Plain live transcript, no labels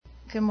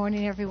Good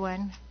morning,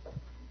 everyone.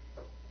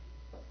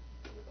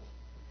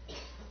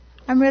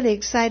 I'm really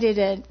excited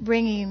at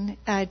bringing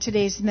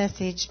today's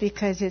message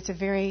because it's a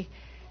very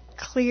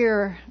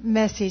clear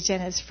message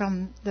and it's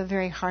from the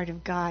very heart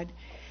of God.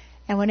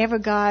 And whenever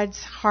God's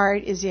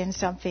heart is in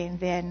something,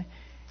 then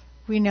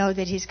we know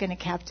that He's going to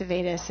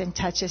captivate us and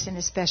touch us in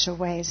a special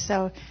way.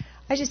 So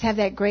I just have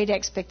that great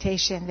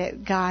expectation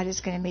that God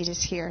is going to meet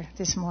us here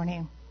this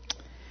morning.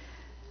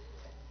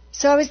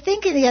 So I was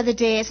thinking the other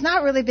day, it's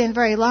not really been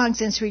very long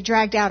since we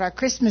dragged out our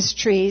Christmas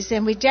trees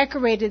and we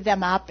decorated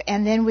them up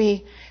and then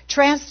we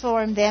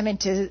transformed them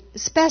into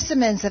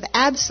specimens of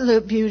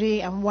absolute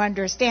beauty and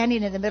wonder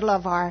standing in the middle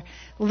of our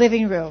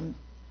living room.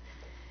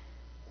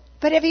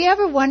 But have you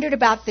ever wondered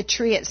about the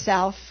tree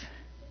itself?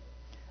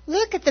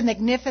 Look at the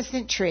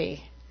magnificent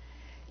tree.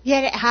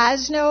 Yet it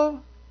has no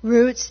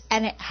roots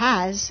and it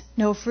has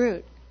no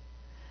fruit.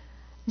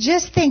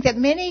 Just think that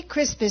many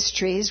Christmas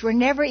trees were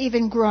never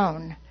even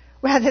grown.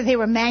 Rather, they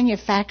were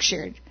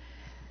manufactured.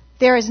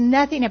 There is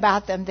nothing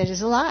about them that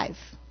is alive.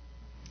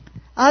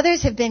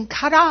 Others have been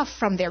cut off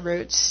from their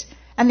roots,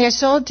 and they're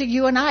sold to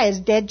you and I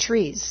as dead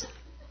trees.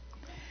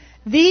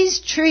 These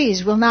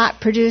trees will not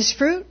produce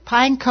fruit,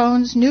 pine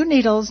cones, new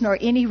needles, nor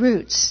any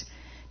roots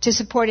to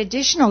support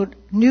additional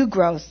new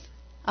growth,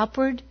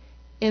 upward,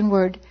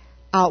 inward,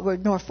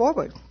 outward, nor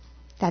forward.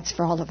 That's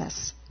for all of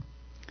us.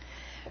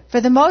 For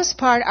the most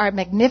part, our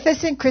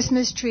magnificent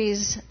Christmas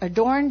trees,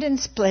 adorned in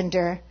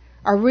splendor,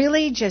 are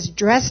really just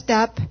dressed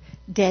up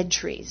dead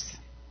trees,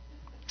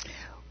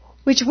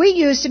 which we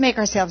use to make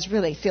ourselves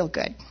really feel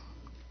good.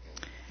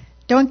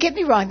 Don't get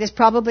me wrong, there's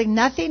probably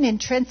nothing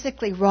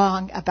intrinsically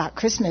wrong about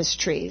Christmas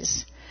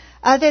trees,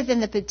 other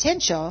than the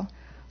potential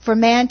for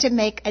man to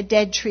make a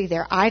dead tree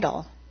their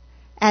idol,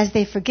 as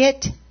they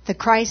forget the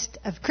Christ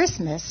of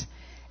Christmas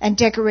and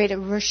decorate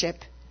and worship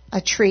a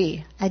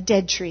tree, a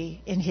dead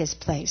tree, in His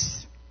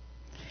place.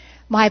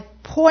 My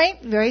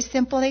point, very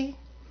simply,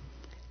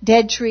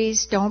 dead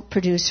trees don't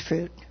produce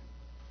fruit.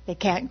 They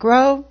can't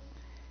grow.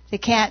 They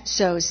can't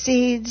sow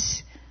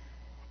seeds.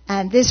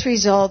 And this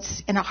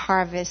results in a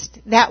harvest.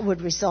 That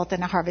would result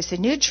in a harvest of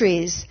new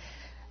trees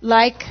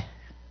like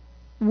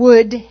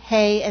wood,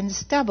 hay, and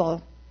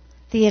stubble.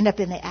 They end up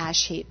in the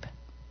ash heap.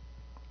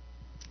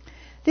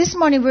 This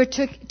morning we're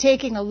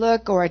taking a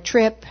look or a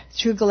trip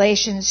through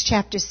Galatians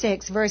chapter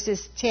 6,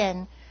 verses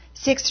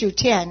 6 through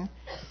 10.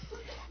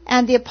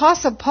 And the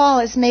Apostle Paul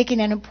is making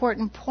an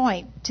important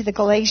point to the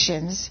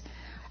Galatians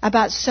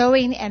about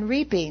sowing and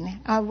reaping,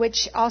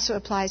 which also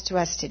applies to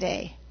us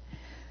today.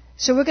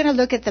 So we're going to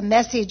look at the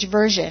Message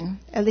version.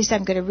 At least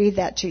I'm going to read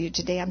that to you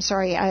today. I'm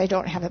sorry, I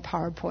don't have a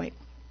PowerPoint.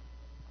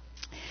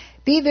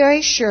 Be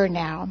very sure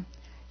now,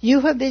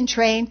 you have been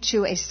trained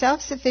to a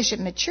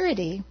self-sufficient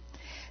maturity,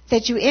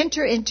 that you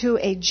enter into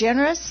a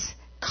generous,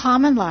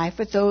 common life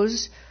with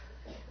those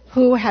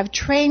who have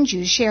trained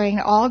you, sharing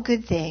all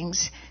good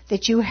things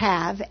that you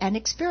have and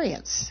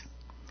experience.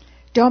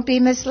 Don't be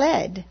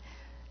misled.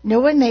 No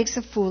one makes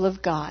a fool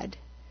of God.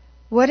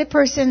 What a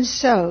person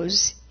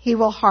sows, he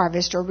will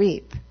harvest or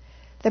reap.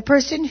 The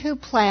person who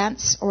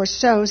plants or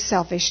sows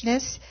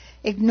selfishness,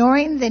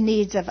 ignoring the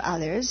needs of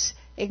others,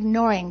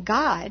 ignoring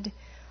God,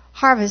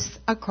 harvests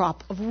a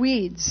crop of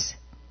weeds.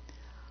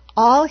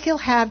 All he'll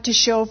have to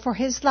show for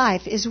his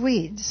life is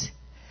weeds.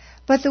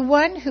 But the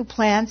one who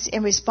plants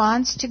in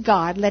response to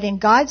God, letting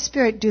God's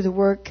Spirit do the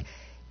work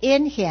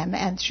in him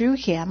and through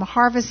him,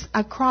 harvests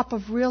a crop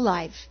of real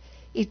life,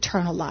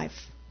 eternal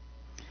life.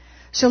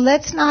 So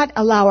let's not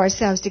allow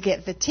ourselves to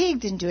get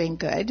fatigued in doing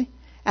good.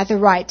 At the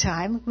right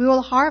time, we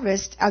will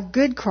harvest a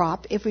good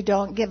crop if we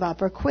don't give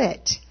up or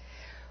quit.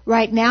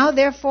 Right now,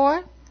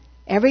 therefore,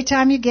 every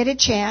time you get a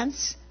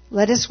chance,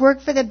 let us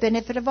work for the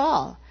benefit of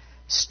all,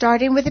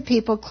 starting with the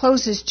people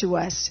closest to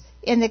us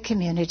in the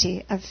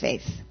community of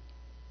faith.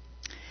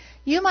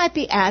 You might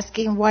be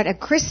asking what a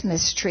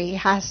Christmas tree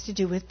has to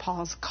do with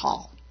Paul's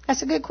call.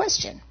 That's a good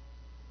question.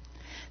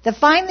 The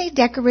finely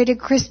decorated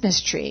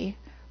Christmas tree,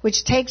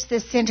 which takes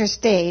the center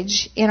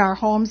stage in our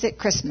homes at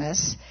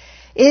Christmas,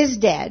 is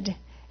dead.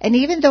 And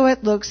even though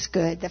it looks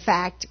good, the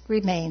fact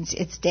remains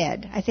it's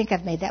dead. I think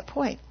I've made that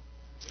point.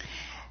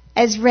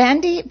 As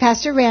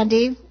Pastor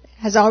Randy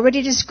has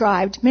already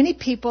described, many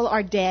people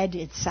are dead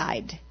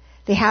inside.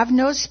 They have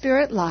no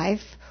spirit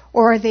life,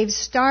 or they've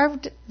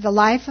starved the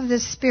life of the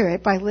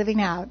Spirit by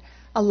living out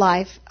a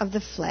life of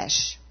the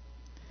flesh.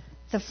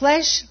 The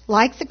flesh,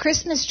 like the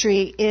Christmas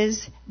tree,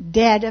 is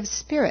dead of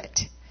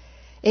spirit.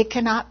 It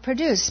cannot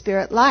produce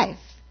spirit life,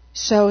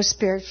 sow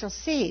spiritual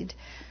seed,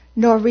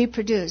 nor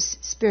reproduce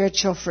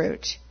spiritual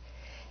fruit.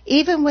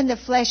 Even when the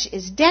flesh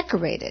is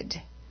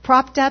decorated,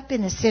 propped up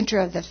in the center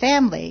of the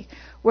family,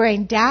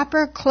 wearing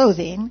dapper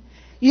clothing,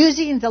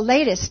 using the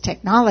latest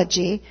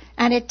technology,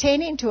 and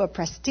attaining to a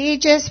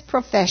prestigious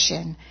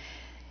profession,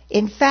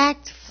 in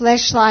fact,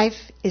 flesh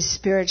life is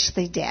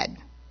spiritually dead.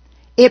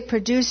 It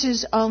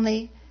produces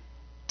only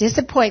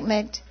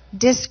disappointment,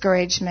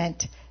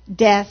 discouragement,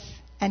 death,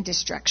 and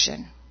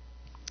destruction.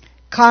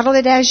 Coddle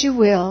it as you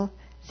will,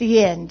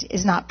 the end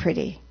is not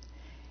pretty.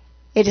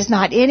 It is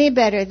not any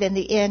better than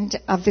the end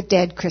of the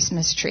dead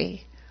Christmas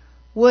tree.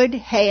 Wood,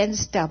 hay, and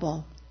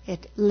stubble.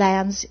 It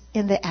lands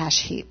in the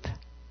ash heap.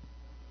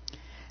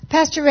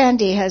 Pastor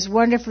Randy has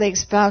wonderfully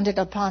expounded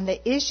upon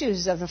the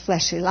issues of the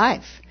fleshly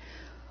life,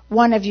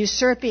 one of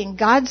usurping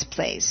God's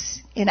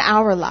place in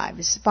our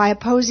lives by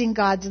opposing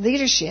God's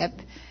leadership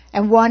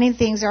and wanting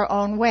things our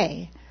own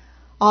way,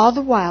 all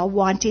the while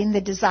wanting the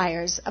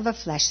desires of a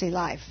fleshly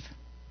life.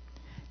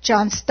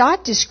 John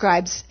Stott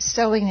describes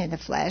sowing in the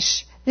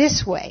flesh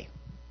this way.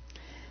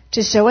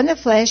 To sow in the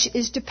flesh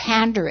is to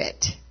pander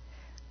it,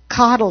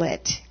 coddle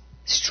it,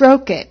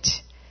 stroke it,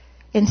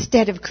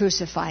 instead of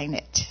crucifying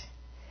it.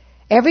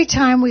 Every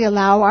time we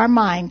allow our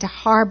mind to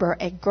harbor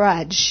a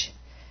grudge,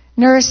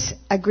 nurse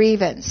a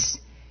grievance,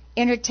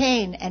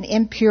 entertain an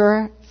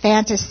impure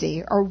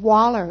fantasy, or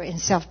waller in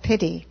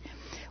self-pity,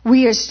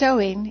 we are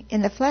sowing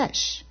in the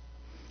flesh.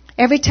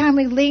 Every time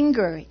we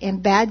linger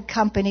in bad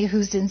company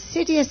whose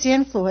insidious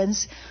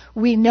influence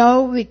we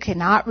know we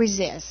cannot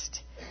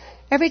resist,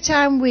 every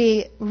time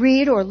we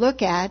read or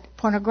look at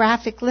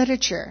pornographic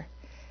literature,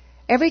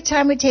 every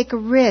time we take a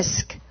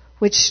risk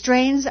which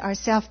strains our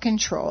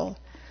self-control,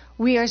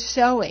 we are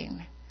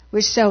sowing.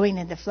 We're sowing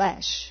in the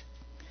flesh.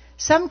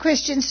 Some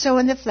Christians sow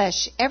in the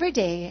flesh every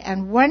day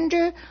and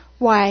wonder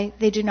why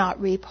they do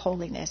not reap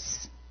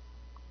holiness.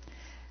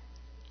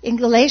 In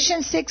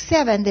Galatians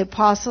 6:7, the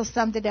apostle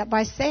summed it up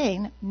by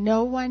saying,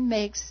 "No one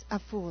makes a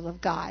fool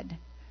of God.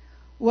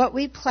 What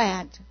we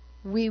plant,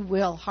 we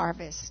will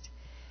harvest.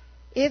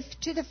 If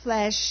to the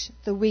flesh,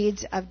 the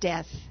weeds of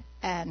death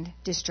and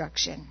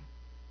destruction."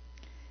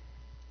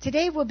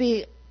 Today we'll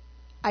be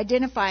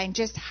identifying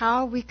just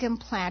how we can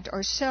plant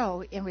or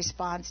sow in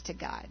response to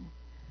God,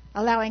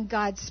 allowing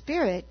God's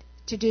Spirit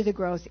to do the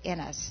growth in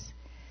us,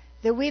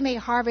 that we may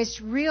harvest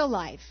real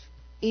life,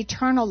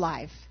 eternal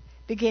life,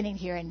 beginning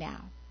here and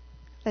now.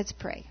 Let's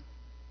pray.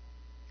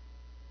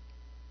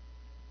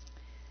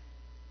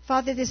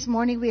 Father, this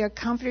morning we are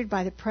comforted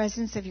by the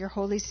presence of your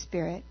Holy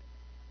Spirit,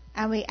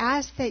 and we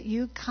ask that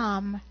you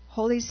come,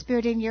 Holy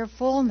Spirit, in your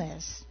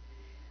fullness.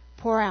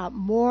 Pour out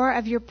more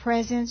of your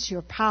presence,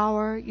 your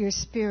power, your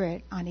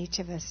Spirit on each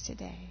of us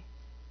today.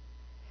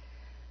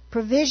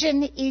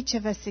 Provision each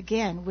of us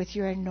again with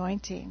your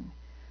anointing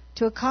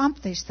to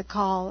accomplish the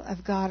call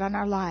of God on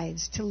our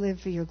lives to live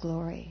for your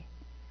glory.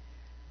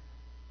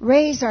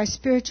 Raise our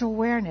spiritual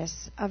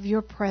awareness of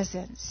your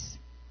presence.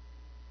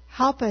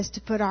 Help us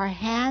to put our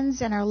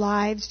hands and our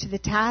lives to the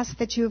task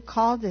that you have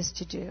called us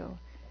to do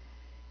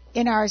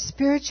in our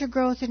spiritual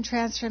growth and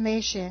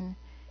transformation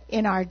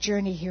in our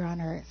journey here on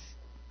earth.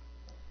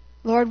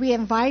 Lord, we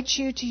invite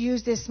you to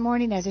use this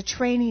morning as a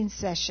training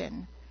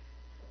session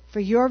for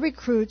your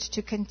recruits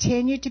to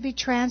continue to be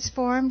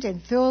transformed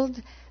and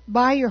filled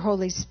by your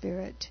Holy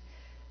Spirit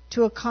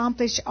to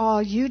accomplish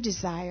all you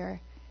desire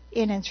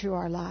in and through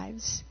our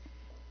lives.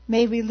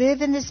 May we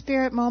live in the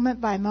Spirit moment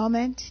by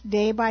moment,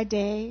 day by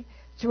day,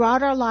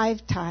 throughout our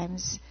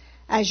lifetimes,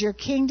 as your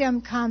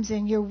kingdom comes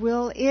and your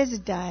will is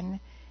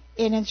done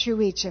in and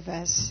through each of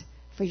us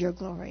for your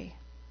glory.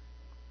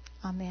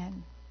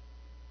 Amen.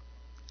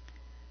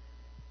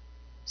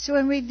 So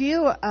in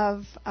review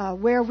of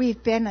where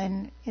we've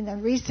been in the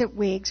recent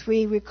weeks,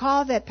 we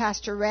recall that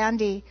Pastor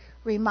Randy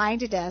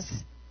reminded us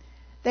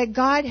that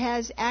God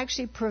has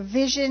actually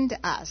provisioned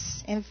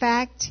us. In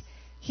fact,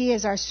 he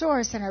is our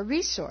source and our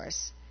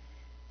resource.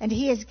 And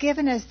he has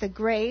given us the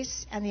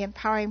grace and the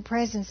empowering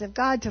presence of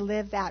God to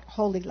live that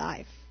holy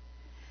life.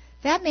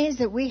 That means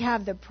that we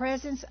have the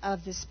presence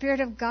of the Spirit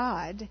of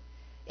God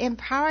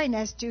empowering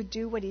us to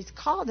do what he's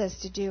called us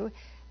to do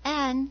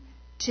and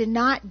to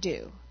not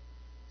do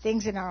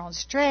things in our own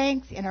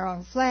strength, in our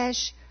own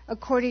flesh,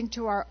 according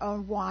to our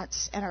own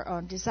wants and our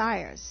own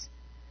desires.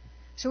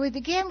 So we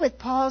begin with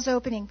Paul's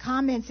opening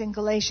comments in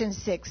Galatians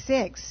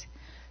 6:6.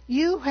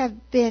 You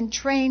have been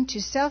trained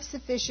to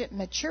self-sufficient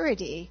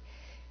maturity.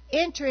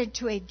 Enter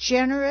into a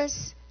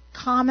generous,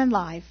 common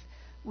life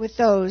with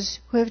those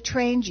who have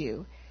trained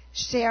you,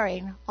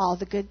 sharing all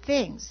the good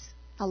things.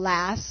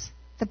 Alas,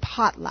 the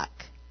potluck.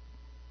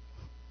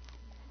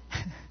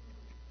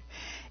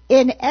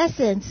 In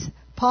essence,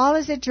 Paul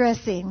is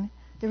addressing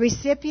the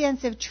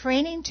recipients of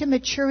training to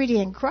maturity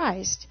in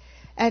Christ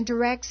and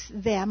directs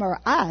them, or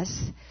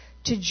us,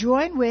 to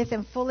join with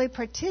and fully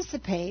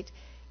participate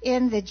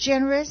in the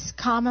generous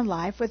common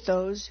life with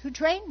those who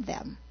trained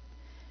them.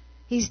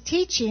 He's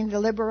teaching the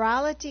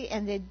liberality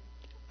and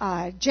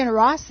the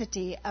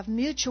generosity of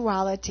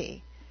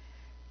mutuality.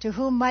 To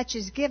whom much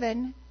is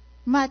given,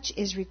 much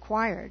is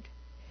required.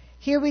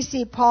 Here we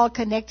see Paul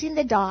connecting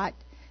the dot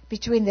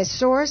between the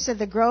source of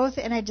the growth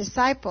in a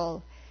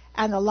disciple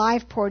and the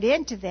life poured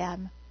into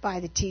them by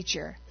the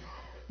teacher.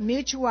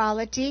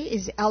 Mutuality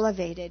is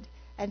elevated,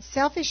 and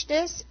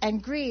selfishness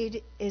and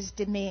greed is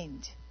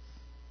demeaned.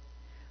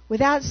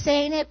 Without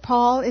saying it,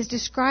 Paul is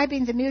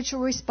describing the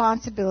mutual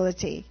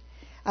responsibility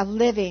of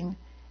living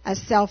in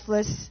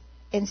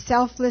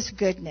selfless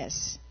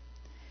goodness.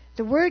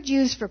 The word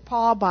used for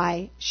Paul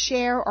by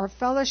share or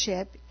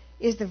fellowship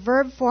is the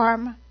verb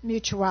form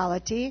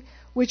mutuality,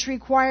 which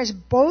requires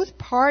both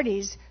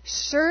parties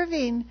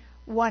serving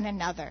one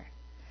another.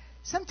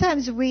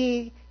 Sometimes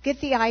we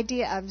get the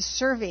idea of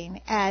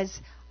serving as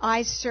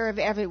I serve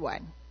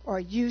everyone or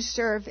you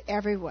serve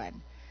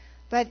everyone.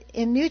 But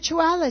in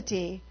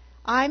mutuality,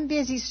 I'm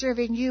busy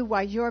serving you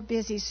while you're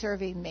busy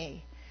serving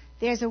me.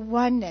 There's a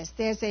oneness,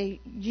 there's a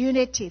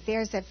unity,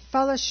 there's a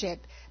fellowship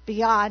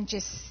beyond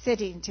just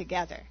sitting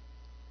together.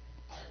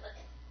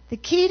 The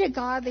key to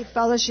godly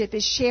fellowship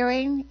is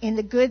sharing in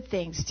the good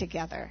things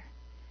together,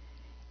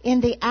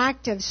 in the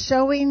act of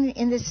sowing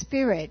in the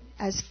Spirit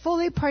as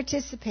fully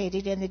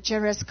participating in the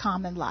generous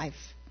common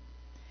life,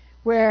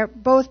 where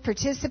both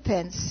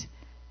participants,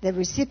 the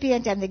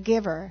recipient and the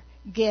giver,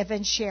 give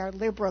and share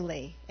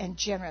liberally and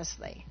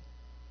generously.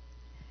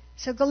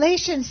 So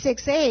Galatians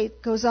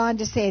 6:8 goes on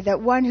to say that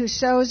one who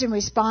sows in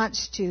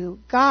response to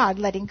God,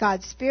 letting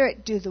God's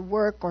Spirit do the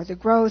work or the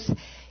growth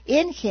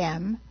in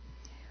him,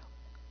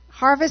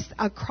 harvests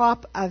a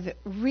crop of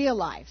real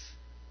life,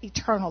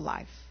 eternal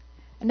life.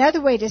 Another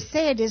way to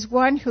say it is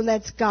one who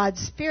lets God's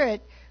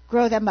Spirit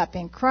grow them up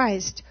in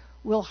Christ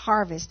will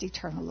harvest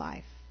eternal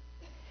life.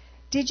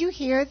 Did you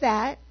hear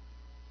that?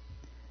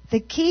 The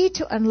key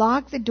to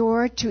unlock the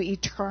door to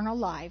eternal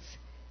life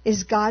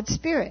is God's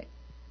Spirit,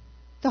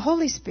 the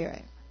Holy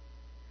Spirit.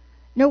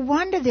 No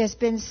wonder there's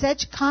been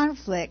such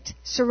conflict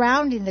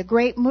surrounding the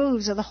great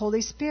moves of the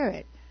Holy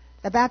Spirit,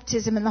 the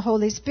baptism in the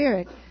Holy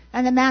Spirit,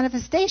 and the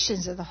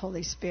manifestations of the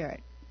Holy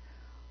Spirit.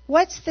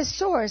 What's the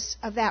source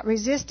of that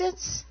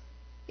resistance?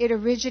 It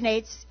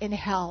originates in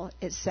hell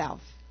itself.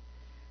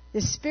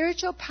 The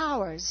spiritual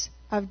powers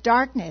of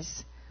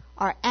darkness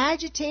are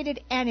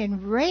agitated and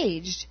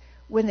enraged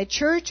when the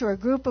church or a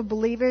group of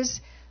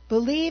believers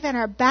believe and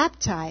are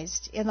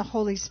baptized in the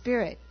Holy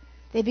Spirit.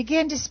 They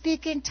begin to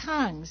speak in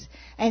tongues,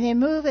 and they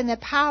move in the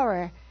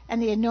power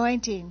and the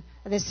anointing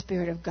of the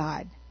Spirit of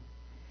God.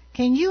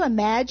 Can you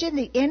imagine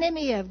the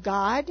enemy of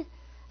God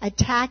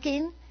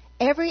attacking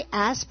every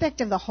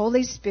aspect of the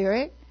Holy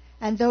Spirit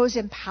and those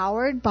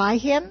empowered by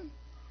Him?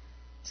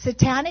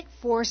 Satanic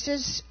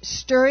forces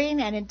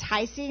stirring and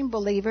enticing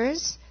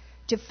believers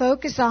to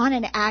focus on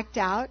and act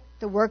out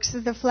the works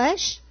of the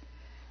flesh,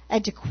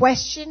 and to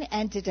question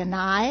and to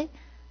deny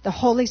the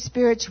Holy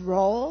Spirit's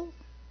role,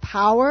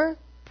 power,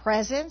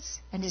 presence,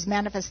 and His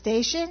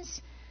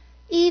manifestations,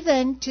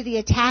 even to the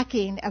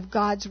attacking of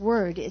God's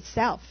Word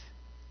itself.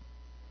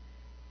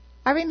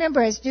 I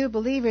remember as new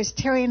believers,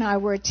 Terry and I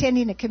were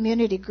attending a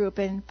community group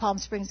in Palm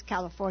Springs,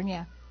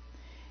 California.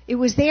 It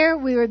was there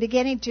we were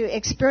beginning to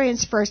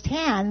experience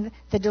firsthand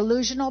the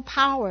delusional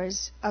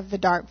powers of the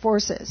dark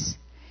forces.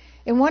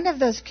 In one of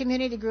those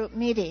community group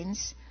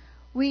meetings,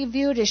 we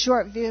viewed a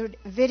short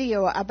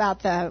video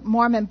about the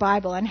Mormon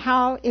Bible and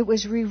how it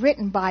was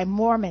rewritten by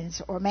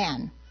Mormons or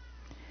men.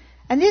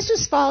 And this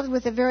was followed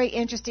with a very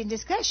interesting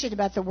discussion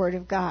about the Word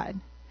of God.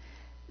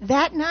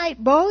 That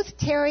night, both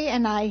Terry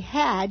and I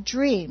had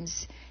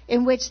dreams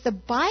in which the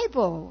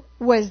Bible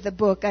was the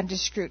book under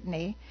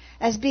scrutiny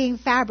as being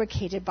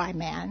fabricated by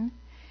man,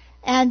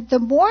 and the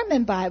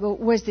Mormon Bible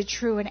was the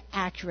true and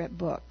accurate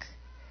book.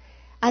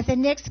 At the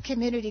next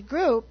community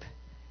group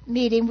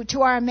meeting,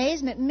 to our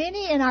amazement,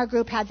 many in our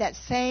group had that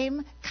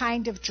same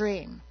kind of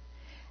dream.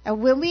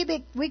 And when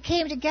we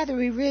came together,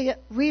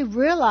 we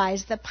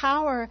realized the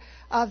power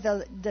of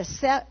the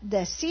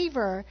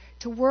deceiver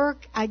to work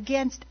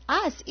against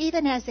us,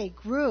 even as a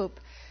group,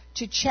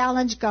 to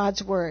challenge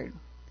God's Word.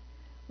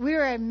 We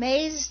were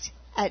amazed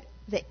at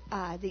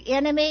the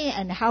enemy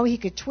and how he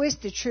could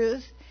twist the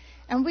truth.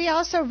 And we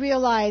also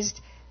realized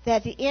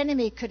that the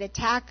enemy could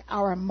attack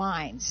our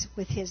minds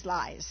with his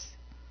lies.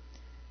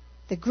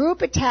 The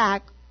group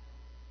attack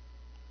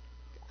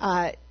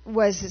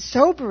was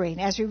sobering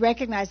as we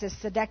recognized the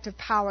seductive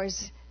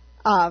powers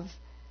of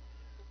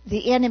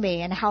the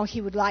enemy and how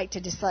he would like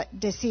to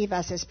deceive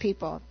us as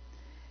people.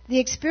 The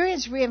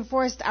experience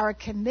reinforced our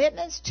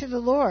commitments to the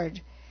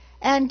Lord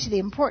and to the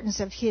importance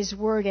of His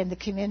Word in the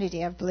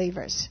community of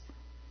believers.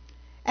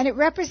 And it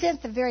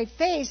represents the very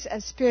face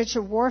of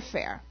spiritual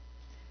warfare.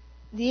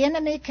 The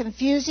enemy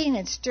confusing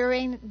and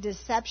stirring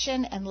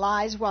deception and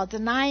lies while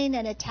denying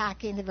and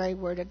attacking the very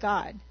Word of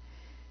God.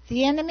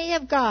 The enemy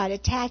of God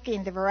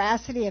attacking the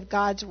veracity of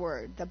God's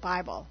Word, the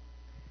Bible.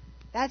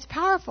 That's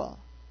powerful.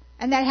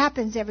 And that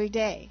happens every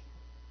day.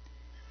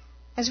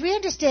 As we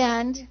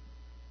understand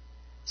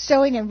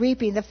sowing and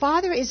reaping, the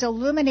Father is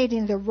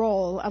illuminating the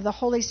role of the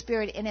Holy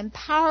Spirit in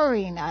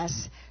empowering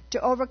us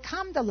to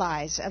overcome the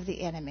lies of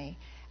the enemy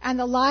and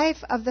the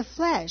life of the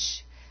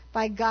flesh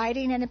by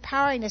guiding and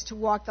empowering us to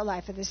walk the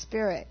life of the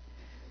Spirit,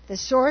 the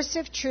source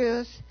of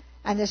truth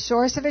and the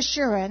source of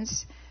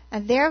assurance,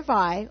 and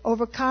thereby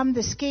overcome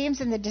the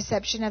schemes and the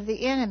deception of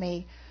the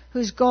enemy,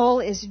 whose goal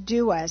is to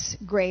do us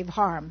grave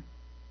harm.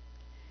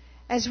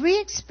 As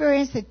we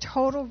experience the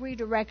total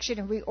redirection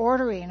and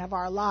reordering of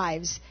our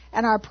lives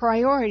and our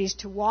priorities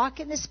to walk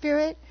in the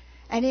Spirit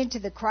and into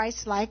the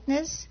Christ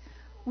likeness,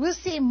 we'll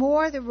see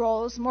more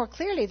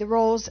clearly the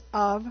roles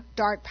of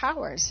dark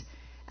powers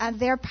and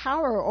their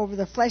power over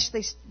the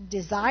fleshly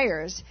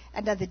desires,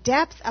 and of the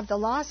depth of the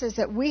losses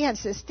that we have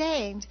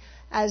sustained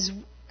as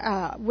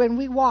when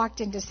we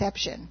walked in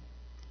deception.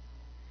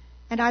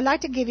 And I'd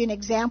like to give you an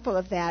example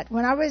of that.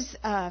 When I was,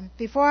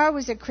 before I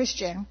was a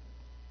Christian,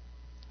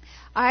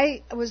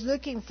 I was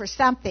looking for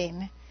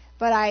something,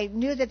 but I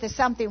knew that the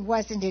something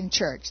wasn't in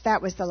church.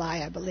 That was the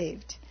lie I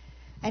believed.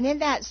 And in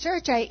that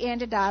search, I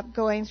ended up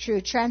going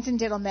through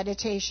transcendental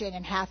meditation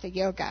and hatha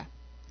yoga.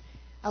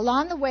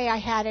 Along the way, I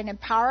had an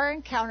empower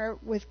encounter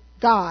with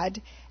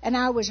God, and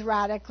I was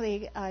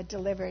radically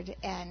delivered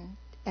and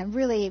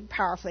really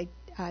powerfully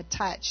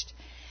touched.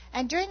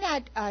 And during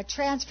that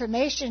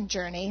transformation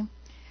journey,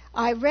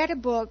 I read a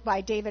book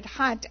by David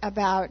Hunt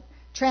about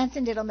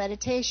transcendental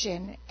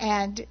meditation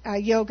and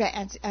yoga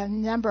and a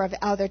number of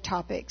other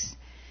topics.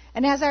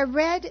 And as I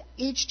read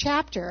each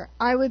chapter,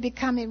 I would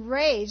become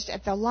enraged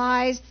at the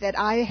lies that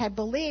I had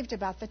believed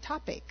about the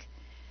topic.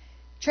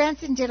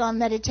 Transcendental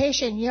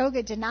meditation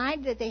yoga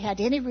denied that they had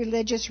any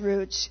religious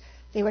roots.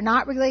 They were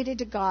not related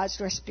to gods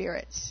nor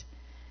spirits.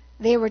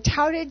 They were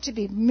touted to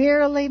be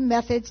merely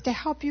methods to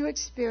help you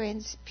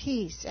experience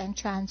peace and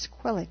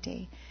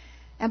tranquility.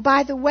 And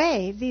by the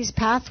way, these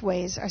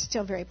pathways are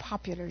still very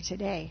popular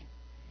today.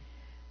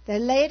 The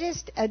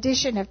latest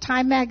edition of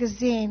Time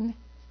magazine,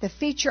 the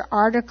feature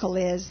article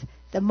is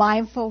The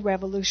Mindful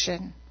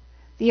Revolution.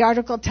 The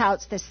article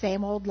touts the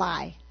same old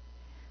lie,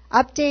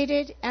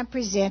 updated and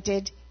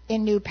presented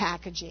in new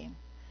packaging.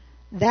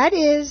 That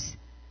is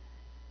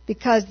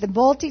because the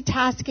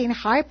multitasking,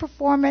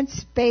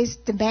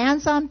 high-performance-based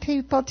demands on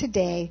people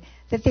today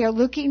that they are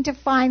looking to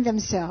find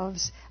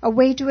themselves a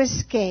way to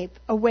escape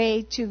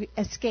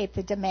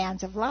the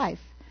demands of life.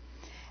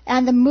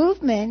 And the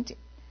movement,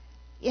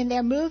 in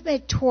their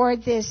movement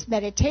toward this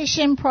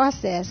meditation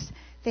process,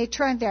 they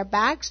turn their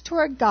backs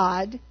toward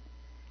God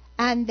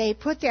and they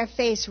put their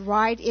face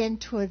right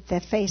into the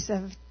face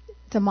of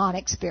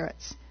demonic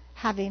spirits,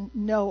 having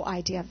no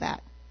idea of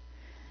that.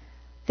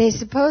 They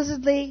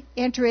supposedly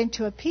enter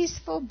into a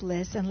peaceful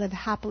bliss and live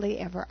happily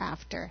ever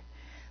after.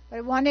 But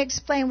I want to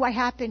explain what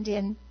happened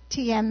in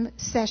TM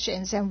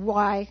sessions and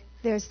why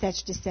there's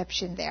such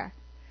deception there.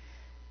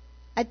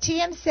 At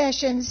TM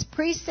sessions,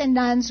 priests and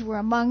nuns were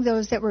among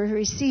those that were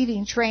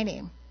receiving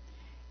training.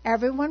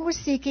 Everyone was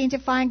seeking to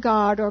find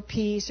God or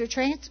peace or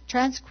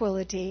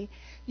tranquility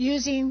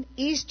using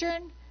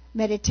Eastern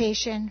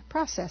meditation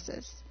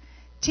processes.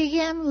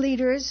 TM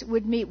leaders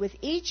would meet with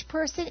each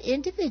person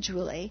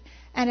individually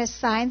and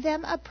assign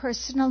them a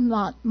personal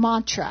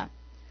mantra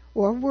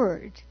or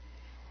word.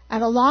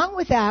 And along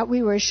with that,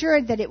 we were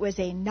assured that it was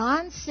a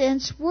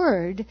nonsense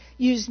word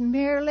used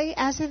merely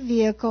as a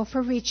vehicle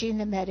for reaching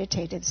the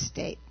meditative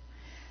state.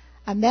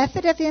 A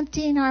method of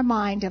emptying our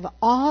mind of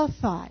all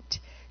thought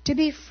to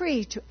be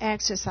free to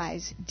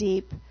exercise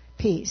deep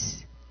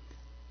peace.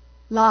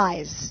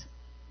 Lies.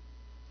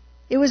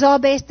 It was all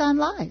based on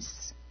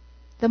lies.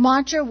 The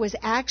mantra was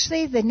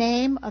actually the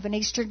name of an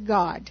Eastern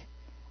god,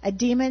 a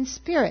demon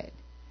spirit.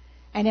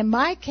 And in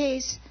my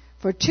case,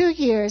 for 2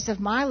 years of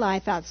my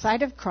life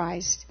outside of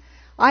Christ,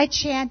 I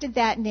chanted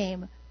that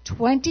name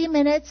 20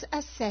 minutes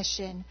a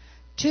session,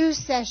 2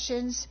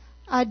 sessions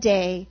a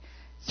day,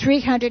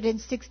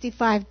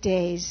 365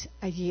 days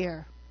a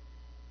year.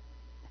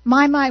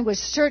 My mind was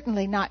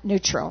certainly not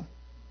neutral.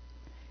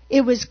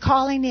 It was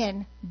calling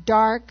in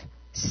dark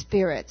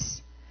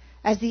spirits,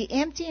 as the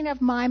emptying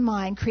of my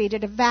mind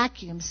created a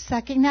vacuum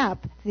sucking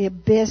up the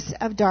abyss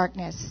of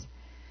darkness.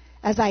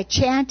 As I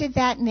chanted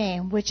that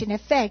name, which in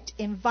effect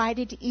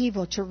invited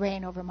evil to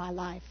reign over my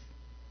life.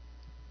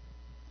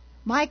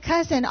 My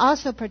cousin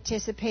also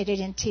participated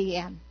in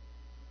TM.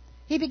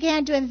 He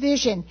began to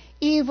envision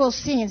evil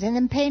scenes and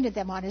then painted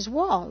them on his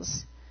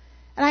walls.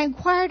 And I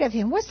inquired of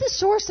him, what's the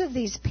source of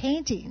these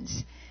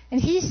paintings?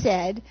 And he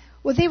said,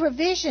 well, they were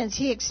visions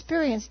he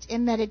experienced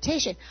in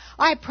meditation.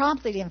 I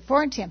promptly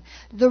informed him,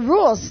 the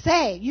rules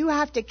say you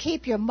have to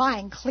keep your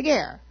mind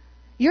clear.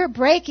 You're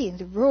breaking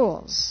the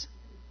rules.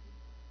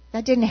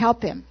 That didn't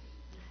help him.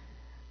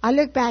 I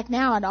look back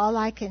now and all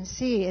I can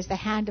see is the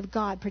hand of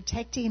God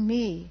protecting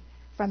me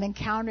from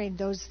encountering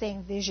those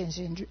same visions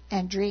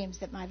and dreams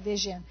that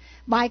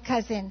my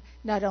cousin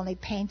not only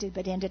painted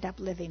but ended up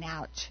living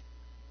out.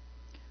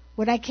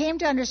 When I came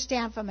to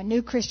understand from a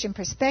new Christian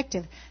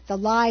perspective the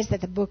lies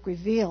that the book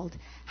revealed,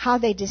 how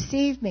they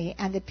deceived me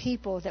and the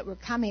people that were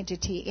coming to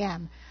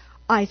TM,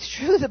 I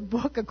threw the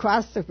book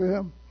across the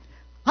room.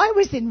 I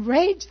was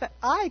enraged that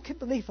I could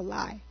believe a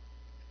lie.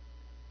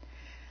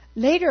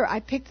 Later,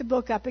 I picked the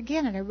book up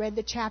again and I read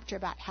the chapter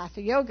about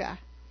Hatha Yoga.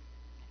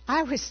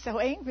 I was so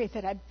angry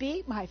that I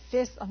beat my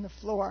fist on the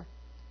floor.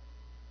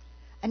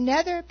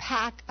 Another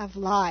pack of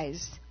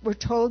lies were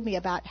told me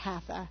about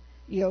Hatha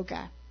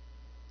Yoga.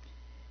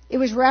 It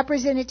was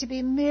represented to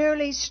be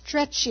merely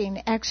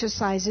stretching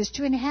exercises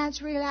to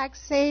enhance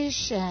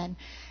relaxation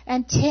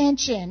and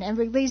tension and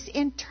release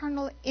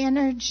internal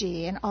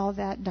energy and all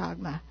that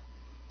dogma.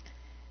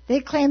 They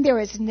claim there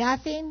is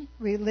nothing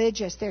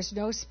religious. There's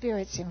no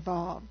spirits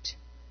involved.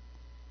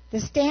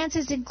 The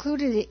stances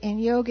included in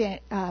yoga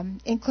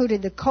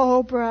included the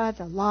cobra,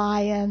 the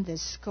lion, the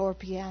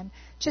scorpion,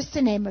 just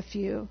to name a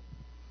few.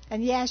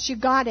 And yes, you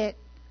got it.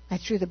 I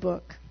threw the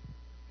book.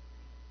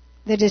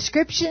 The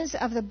descriptions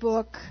of the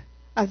book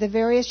of the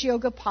various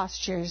yoga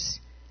postures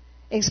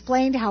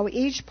explained how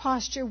each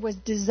posture was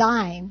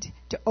designed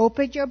to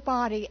open your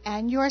body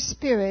and your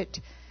spirit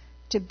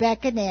to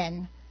beckon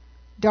in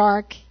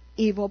dark,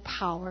 evil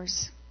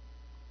powers.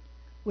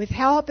 With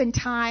help and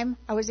time,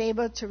 I was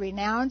able to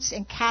renounce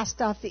and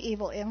cast off the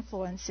evil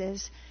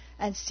influences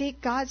and seek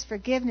God's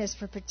forgiveness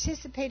for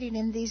participating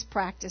in these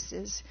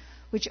practices,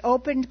 which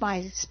opened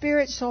my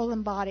spirit, soul,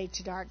 and body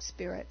to dark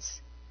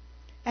spirits,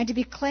 and to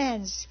be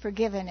cleansed,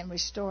 forgiven, and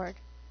restored.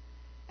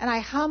 And I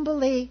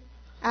humbly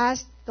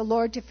asked the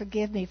Lord to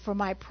forgive me for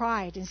my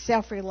pride and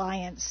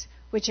self-reliance,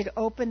 which had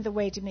opened the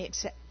way to me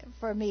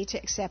for me to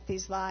accept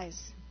these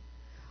lies.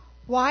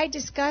 Why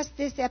discuss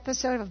this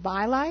episode of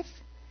my life?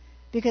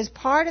 Because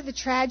part of the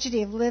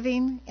tragedy of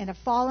living in a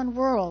fallen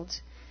world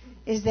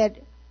is that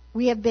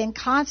we have been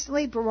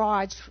constantly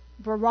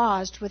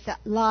barraged with the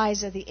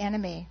lies of the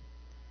enemy.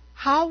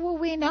 How will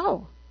we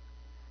know?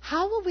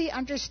 How will we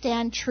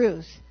understand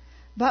truth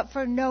but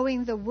for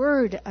knowing the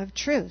word of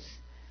truth?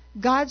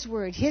 God's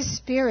word, His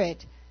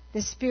Spirit,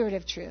 the Spirit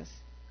of truth.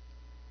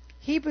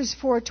 Hebrews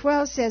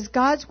 4:12 says,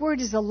 God's word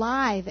is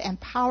alive and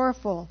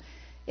powerful.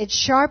 It's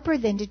sharper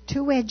than a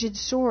two-edged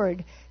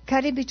sword,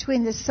 cutting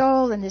between the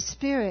soul and the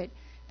spirit,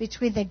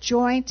 between the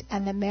joint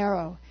and the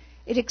marrow.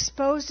 It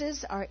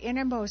exposes our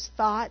innermost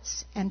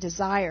thoughts and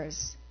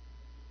desires.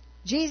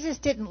 Jesus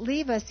didn't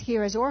leave us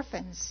here as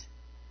orphans.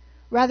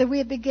 Rather, we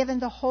have been given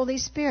the Holy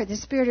Spirit, the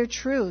Spirit of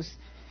truth,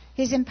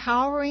 His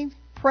empowering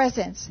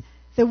presence,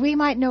 that we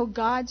might know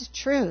God's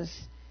truth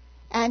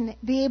and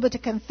be able to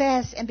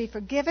confess and be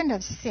forgiven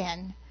of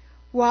sin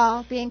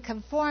while being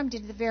conformed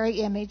into the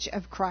very image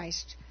of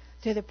Christ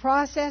through the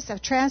process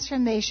of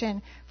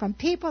transformation from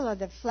people of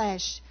the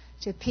flesh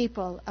to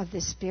people of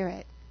the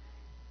Spirit.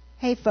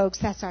 Hey, folks,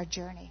 that's our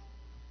journey.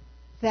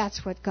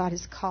 That's what God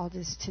has called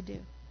us to do.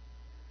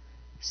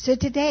 So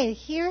today,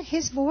 hear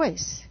His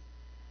voice.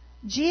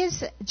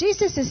 Jesus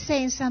is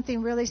saying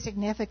something really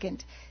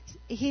significant.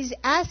 He's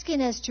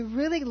asking us to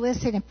really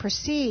listen and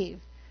perceive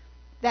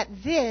that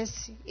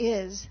this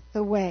is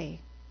the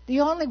way, the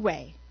only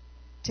way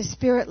to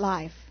spirit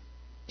life,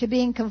 to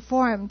being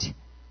conformed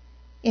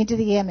into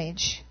the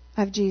image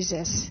of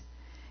Jesus.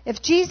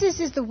 If Jesus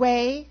is the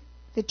way,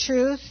 the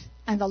truth,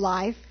 and the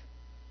life,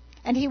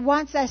 and He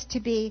wants us to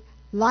be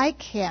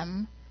like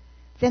Him,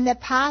 then the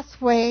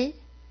pathway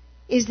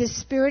is the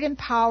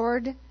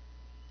Spirit-empowered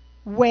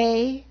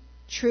way,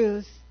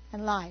 truth,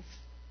 and life.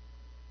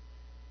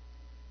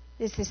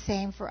 It's the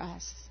same for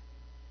us.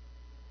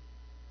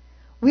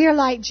 We are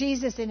like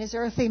Jesus in His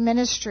earthly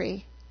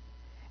ministry,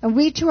 and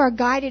we too are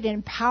guided and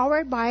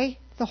empowered by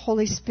the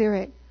Holy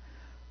Spirit,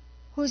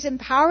 whose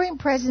empowering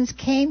presence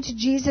came to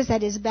Jesus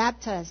at His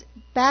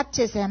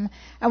baptism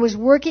and was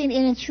working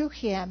in and through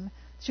Him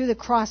through the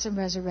cross and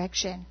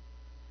resurrection.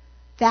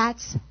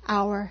 That's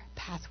our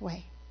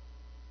pathway.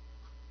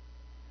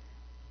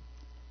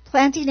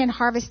 Planting and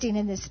harvesting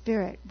in the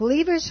Spirit.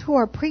 Believers who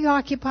are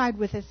preoccupied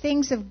with the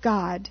things of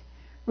God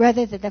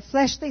rather than the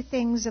fleshly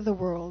things of the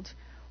world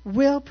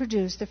will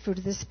produce the fruit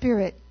of the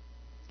Spirit.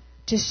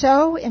 To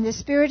sow in the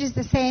Spirit is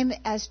the same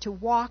as to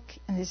walk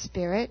in the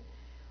Spirit,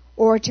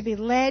 or to be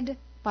led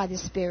by the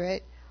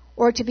Spirit,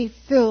 or to be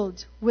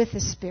filled with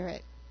the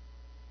Spirit.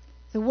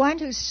 The one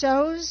who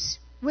sows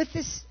with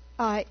to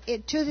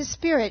the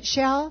Spirit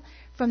shall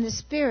from the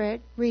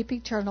Spirit reap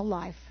eternal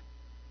life.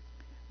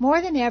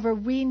 More than ever,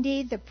 we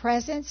need the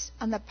presence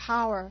and the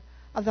power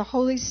of the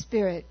Holy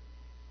Spirit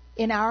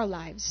in our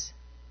lives.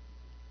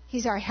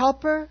 He's our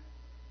helper,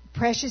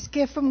 precious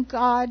gift from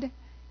God,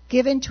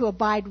 given to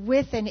abide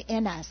with and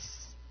in us.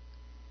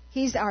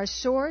 He's our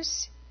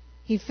source.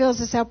 He fills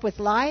us up with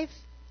life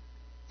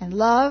and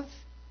love,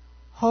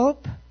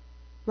 hope,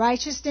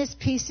 righteousness,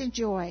 peace, and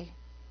joy.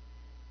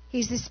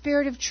 He's the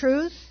Spirit of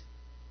truth.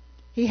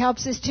 He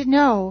helps us to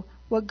know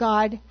what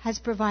God has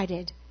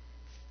provided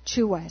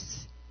to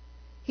us.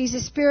 He's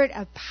a Spirit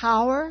of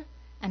power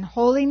and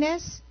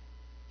holiness.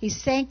 He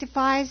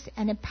sanctifies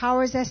and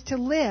empowers us to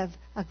live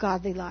a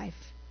godly life.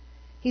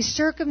 He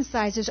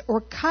circumcises or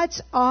cuts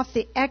off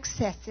the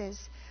excesses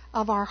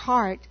of our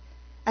heart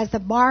as the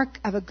mark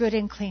of a good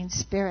and clean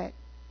spirit,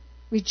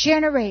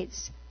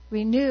 regenerates,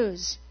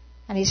 renews,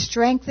 and He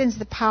strengthens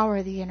the power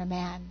of the inner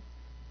man.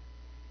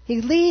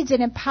 He leads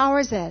and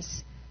empowers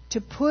us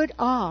to put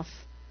off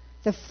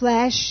the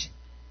flesh,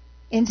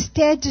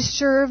 instead to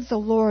serve the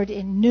Lord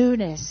in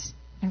newness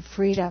and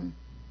freedom.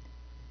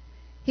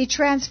 He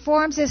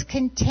transforms us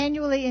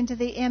continually into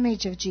the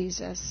image of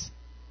Jesus,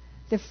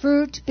 the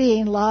fruit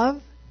being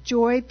love,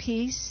 joy,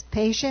 peace,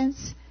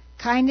 patience,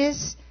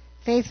 kindness,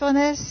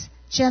 faithfulness,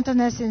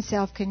 gentleness, and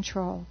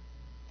self-control.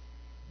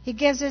 He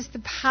gives us the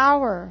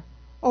power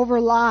over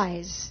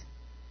lies.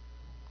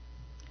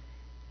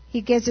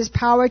 He gives us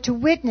power to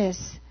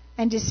witness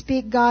and to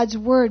speak God's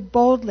word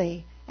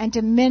boldly and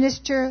to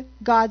minister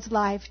God's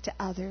life to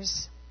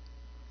others.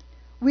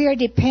 We are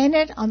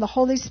dependent on the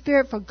Holy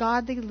Spirit for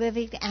godly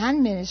living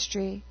and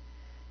ministry,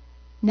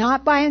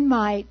 not by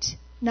might,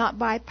 not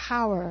by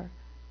power,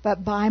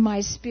 but by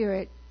my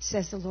Spirit,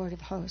 says the Lord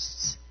of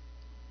hosts.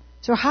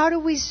 So how do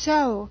we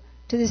sow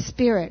to the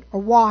Spirit, or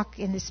walk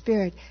in the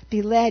Spirit,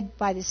 be led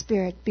by the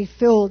Spirit, be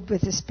filled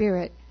with the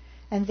Spirit,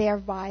 and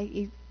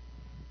thereby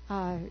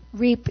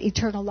reap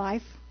eternal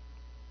life?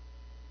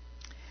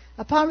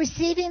 Upon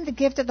receiving the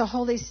gift of the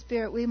Holy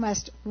Spirit, we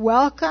must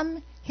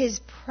welcome His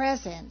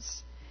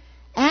presence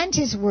and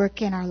His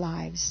work in our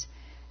lives,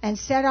 and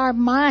set our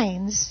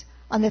minds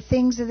on the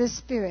things of the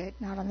Spirit,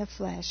 not on the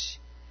flesh,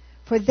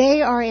 for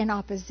they are in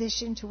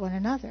opposition to one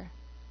another.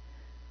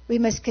 We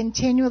must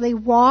continually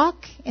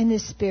walk in the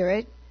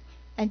Spirit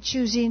and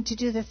choosing to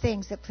do the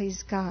things that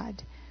please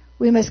God.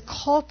 We must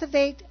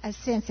cultivate a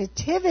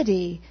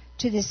sensitivity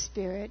to the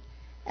Spirit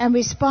and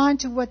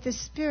respond to what the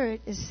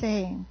Spirit is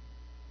saying.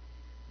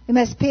 We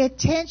must pay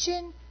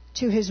attention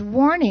to His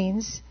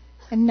warnings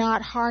and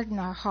not harden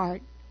our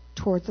heart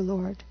toward the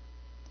Lord.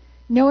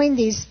 Knowing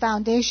these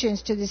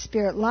foundations to the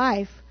Spirit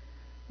life,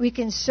 we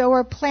can sow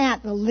or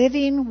plant the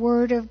living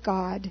Word of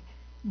God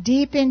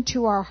deep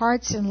into our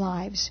hearts and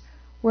lives,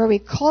 where we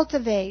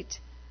cultivate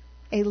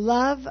a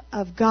love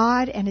of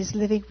God and His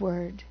living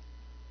Word.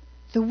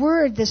 The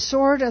Word, the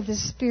sword of the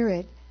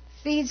Spirit,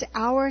 feeds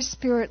our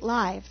spirit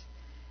life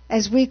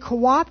as we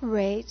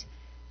cooperate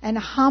and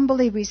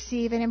humbly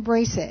receive and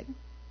embrace it.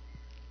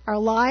 Our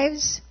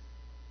lives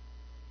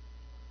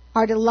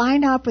are to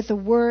line up with the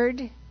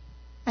Word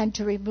and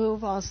to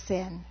remove all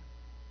sin.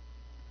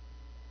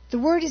 The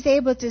Word is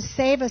able to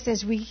save us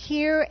as we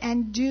hear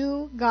and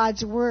do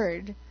God's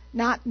Word,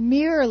 not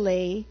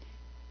merely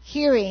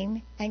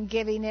hearing and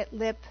giving it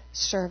lip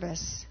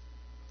service.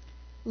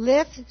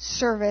 Lip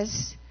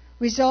service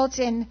results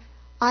in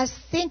us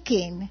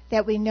thinking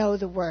that we know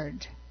the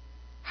Word.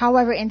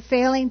 However, in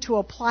failing to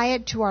apply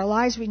it to our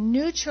lives, we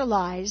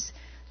neutralize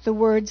the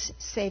Word's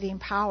saving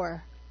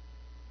power.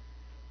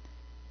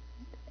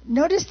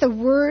 Notice the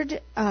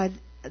Word,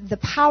 the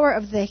power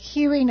of the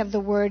hearing of the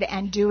Word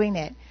and doing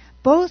it.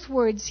 Both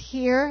words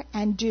hear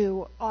and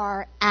do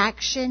are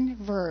action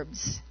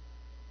verbs.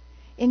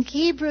 In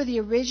Hebrew, the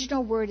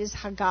original word is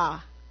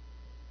hagah.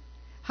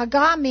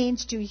 Hagah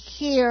means to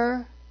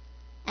hear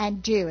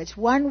and do. It's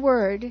one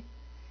word.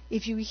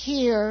 If you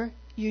hear,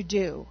 you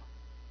do.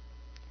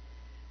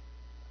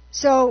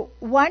 So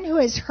one who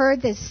has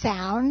heard the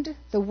sound,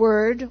 the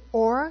word,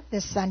 or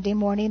the Sunday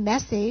morning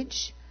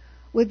message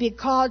would be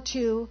called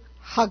to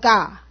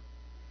hagah,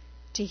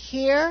 to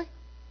hear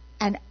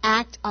and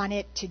act on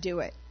it, to do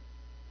it.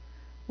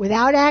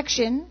 Without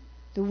action,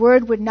 the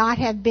word would not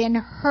have been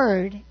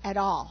heard at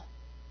all.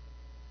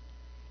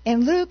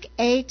 In Luke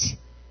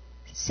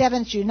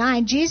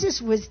 8:7-9,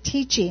 Jesus was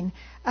teaching.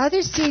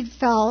 Other seed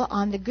fell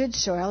on the good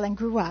soil and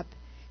grew up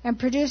and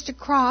produced a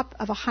crop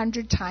of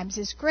 100 times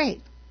as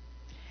great.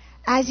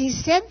 As he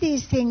said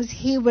these things,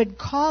 he would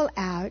call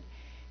out,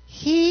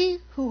 "He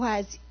who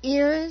has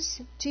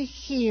ears to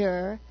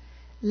hear,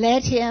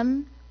 let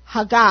him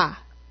hagah."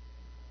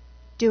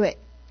 Do it.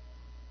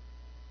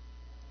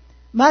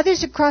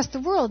 Mothers across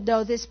the world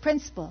know this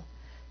principle.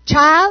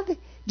 Child,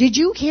 did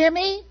you hear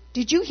me?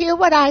 Did you hear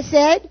what I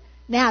said?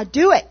 Now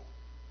do it.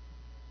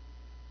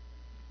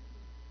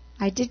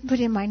 I didn't put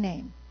in my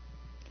name.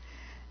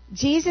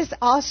 Jesus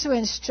also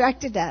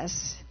instructed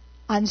us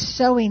on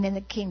sowing in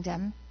the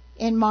kingdom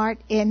in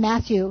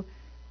Matthew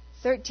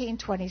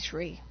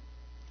 13:23.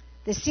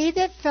 The seed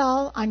that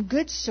fell on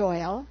good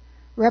soil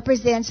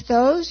represents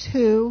those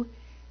who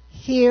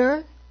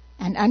hear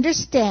and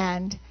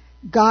understand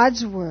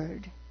God's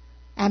word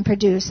and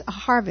produce a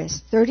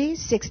harvest, 30,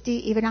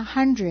 60, even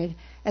 100,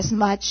 as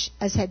much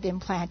as had been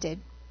planted.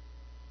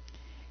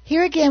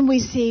 Here again we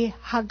see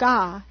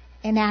hagah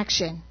in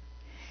action.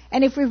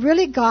 And if we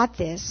really got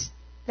this,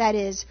 that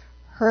is,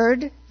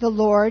 heard the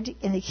Lord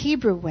in the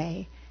Hebrew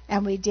way,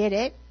 and we did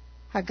it,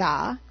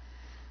 hagah,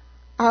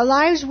 our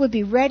lives would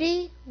be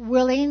ready,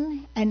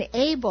 willing, and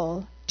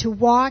able to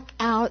walk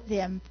out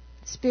the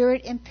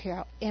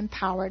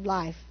Spirit-empowered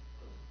life.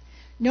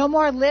 No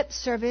more lip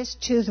service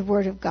to the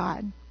Word of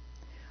God.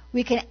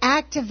 We can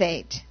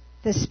activate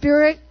the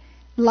Spirit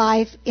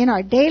life in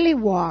our daily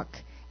walk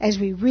as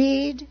we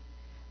read,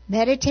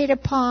 meditate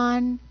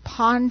upon,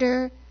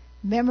 ponder,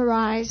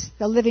 memorize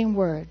the living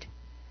Word.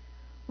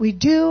 We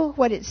do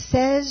what it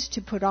says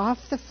to put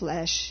off the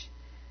flesh,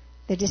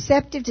 the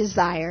deceptive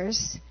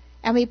desires,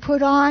 and we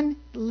put on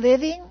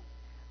living,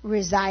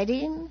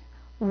 residing,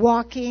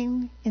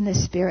 walking in the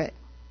Spirit.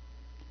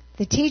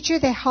 The teacher,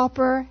 the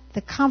helper,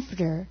 the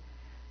comforter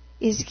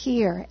is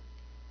here,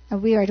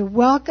 and we are to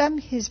welcome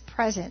His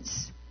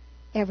presence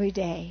every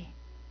day.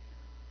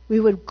 We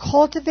would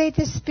cultivate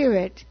the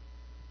Spirit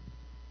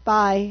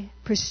by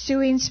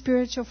pursuing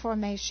spiritual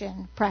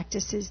formation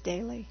practices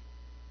daily.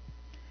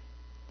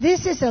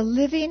 This is a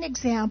living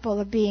example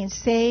of being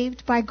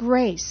saved by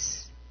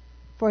grace,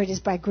 for it is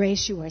by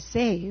grace you are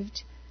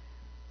saved.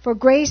 For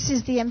grace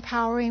is the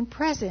empowering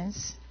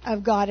presence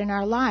of God in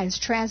our lives,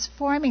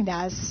 transforming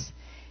us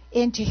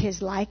into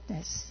His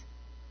likeness.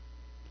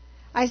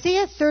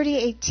 Isaiah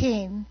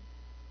 30:18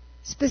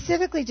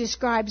 specifically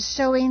describes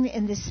sowing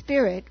in the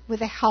Spirit with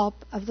the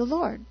help of the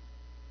Lord.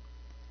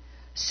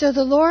 So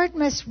the Lord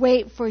must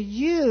wait for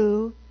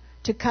you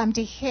to come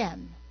to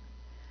Him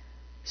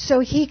so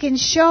He can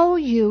show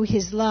you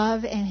His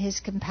love and His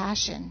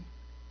compassion.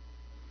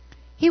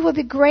 He will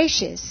be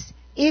gracious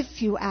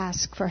if you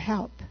ask for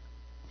help.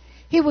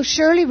 He will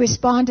surely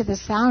respond to the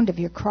sound of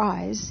your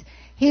cries.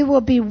 He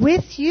will be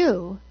with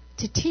you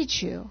to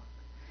teach you,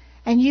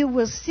 and you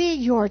will see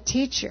your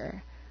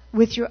teacher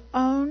with your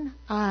own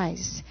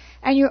eyes,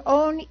 and your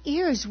own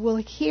ears will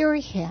hear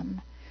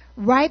Him.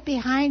 Right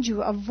behind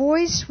you, a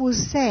voice will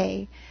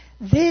say,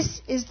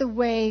 "This is the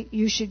way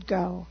you should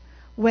go,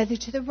 whether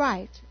to the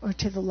right or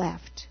to the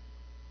left."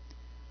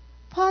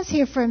 Pause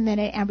here for a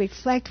minute and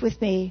reflect with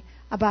me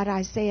about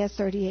Isaiah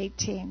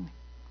 30:18.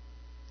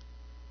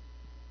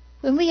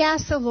 When we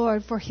ask the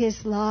Lord for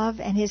His love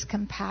and His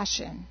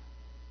compassion,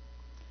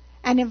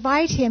 and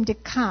invite Him to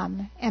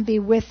come and be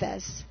with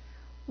us,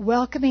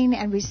 welcoming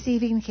and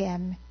receiving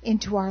Him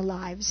into our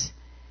lives,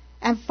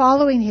 and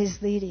following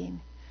His leading,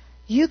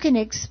 you can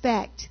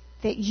expect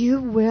that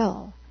you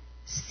will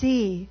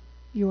see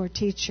your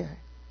teacher.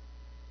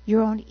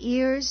 Your own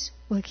ears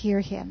will hear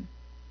Him.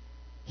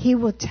 He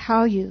will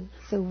tell you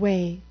the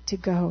way to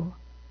go.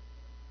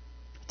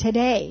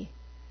 Today,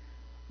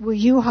 will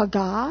you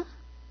Hagah,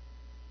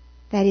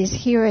 that is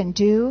hear and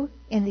do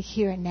in the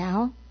here and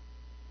now?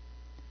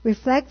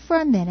 Reflect for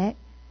a minute,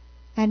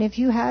 and if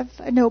you have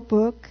a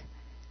notebook,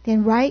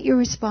 then write your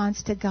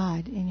response to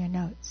God in your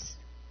notes.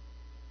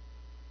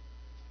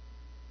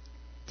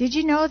 Did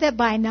you know that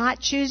by not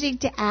choosing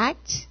to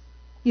act,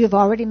 you have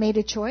already made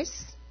a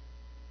choice?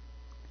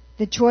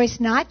 The choice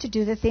not to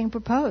do the thing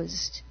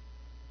proposed.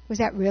 Was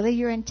that really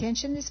your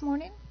intention this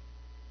morning?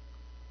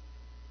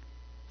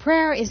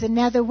 Prayer is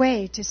another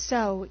way to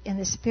sow in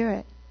the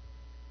Spirit.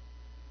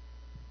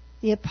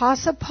 The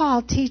Apostle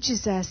Paul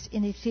teaches us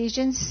in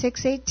Ephesians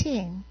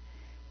 6:18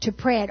 to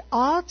pray at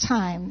all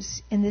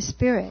times in the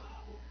Spirit,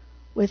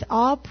 with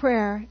all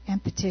prayer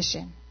and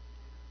petition.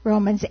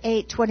 Romans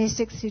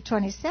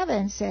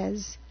 8:26-27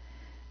 says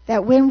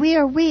that when we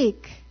are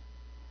weak,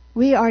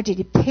 we are to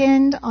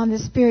depend on the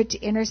Spirit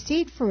to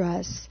intercede for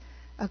us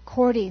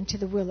according to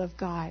the will of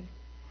God.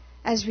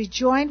 As we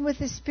join with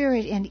the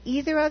Spirit in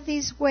either of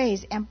these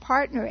ways and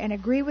partner and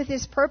agree with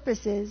His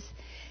purposes,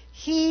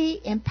 He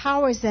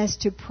empowers us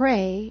to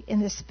pray in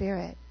the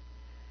Spirit.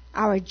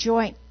 Our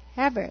joint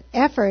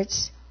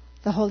efforts,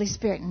 the Holy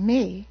Spirit and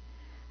me,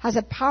 has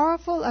a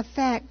powerful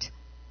effect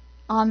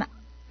on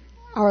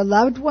our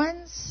loved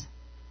ones,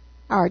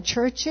 our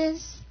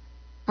churches,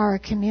 our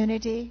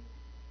community,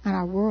 and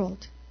our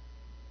world.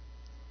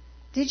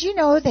 Did you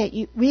know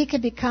that we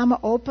can become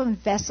open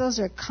vessels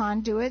or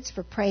conduits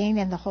for praying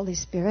in the Holy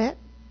Spirit?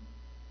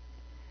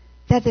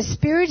 That the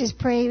Spirit is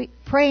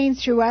praying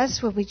through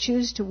us when we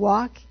choose to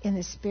walk in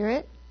the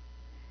Spirit?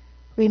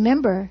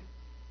 Remember,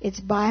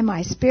 it's by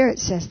my Spirit,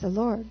 says the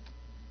Lord.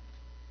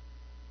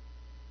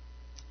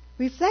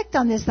 Reflect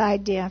on this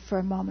idea for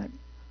a moment.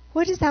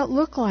 What does that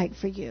look like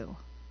for you?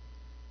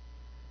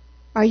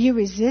 Are you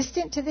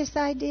resistant to this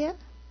idea?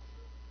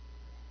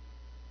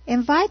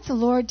 Invite the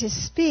Lord to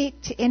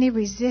speak to any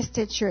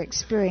resistance you're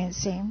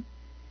experiencing,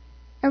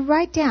 and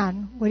write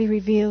down what He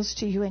reveals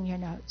to you in your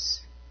notes.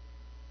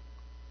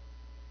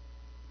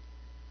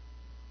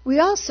 We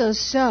also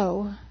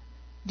sow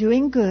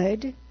doing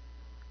good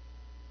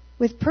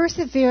with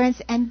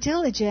perseverance and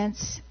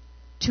diligence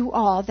to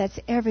all, that's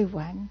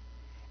everyone,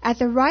 at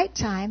the right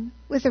time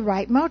with the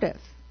right motive.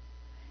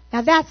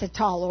 Now that's a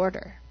tall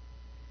order.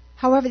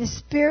 However,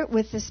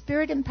 with the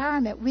Spirit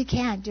empowerment, we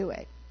can do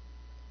it.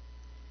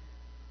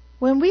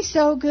 When we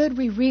sow good,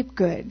 we reap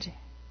good,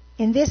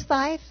 in this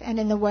life and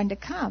in the one to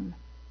come.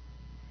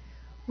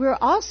 We're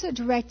also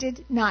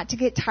directed not to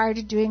get tired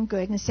of doing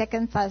good in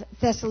 2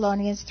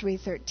 Thessalonians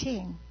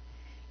 3:13.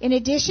 In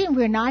addition,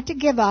 we're not to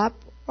give up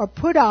or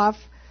put off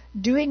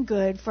doing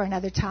good for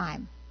another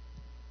time.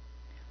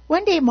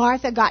 One day,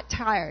 Martha got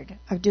tired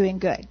of doing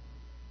good.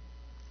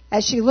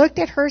 As she looked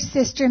at her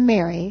sister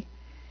Mary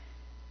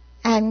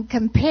and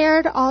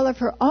compared all of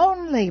her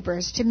own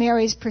labors to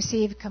Mary's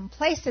perceived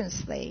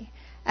complacency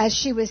as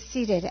she was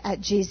seated at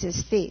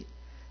Jesus' feet,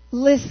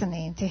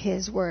 listening to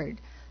His word,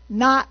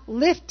 not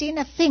lifting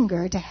a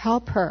finger to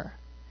help her,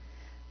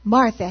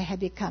 Martha had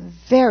become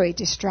very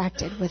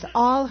distracted with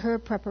all her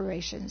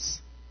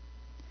preparations.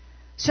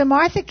 So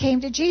Martha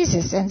came to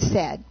Jesus and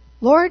said,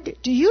 "Lord,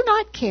 do you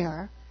not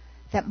care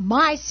that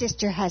my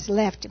sister has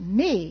left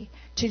me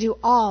to do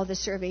all the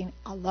serving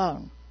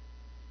alone?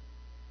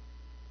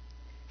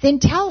 Then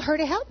tell her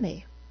to help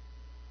me."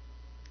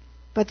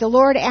 But the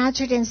Lord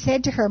answered and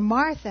said to her,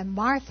 "Martha,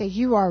 Martha,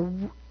 you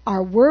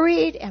are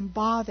worried and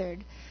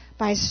bothered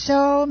by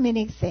so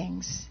many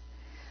things.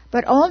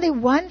 But only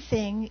one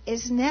thing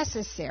is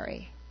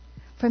necessary.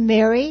 For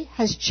Mary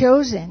has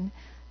chosen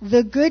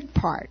the good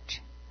part,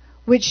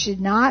 which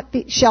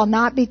shall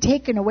not be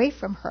taken away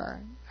from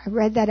her." I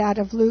read that out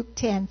of Luke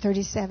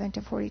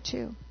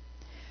 10:37-42.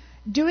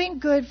 Doing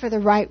good for the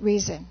right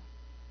reason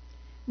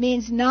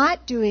means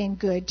not doing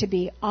good to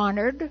be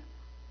honored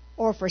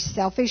or for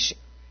selfish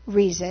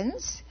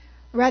reasons,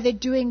 rather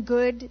doing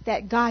good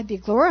that God be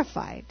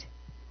glorified.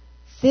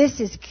 This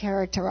is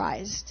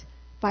characterized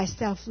by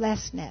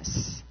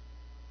selflessness.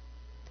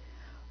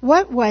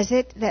 What was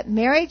it that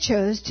Mary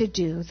chose to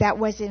do that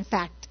was in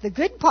fact the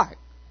good part?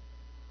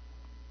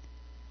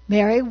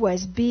 Mary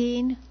was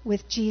being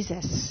with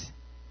Jesus.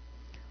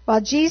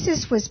 While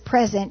Jesus was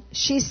present,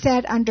 she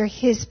sat under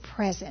his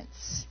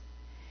presence.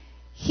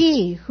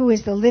 He who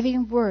is the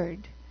living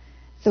Word,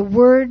 the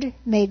Word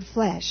made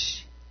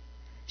flesh.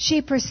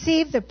 She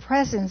perceived the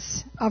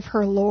presence of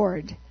her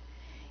Lord.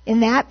 In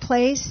that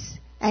place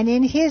and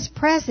in his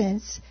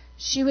presence,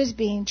 she was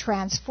being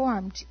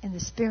transformed in the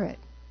Spirit.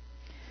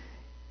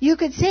 You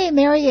could say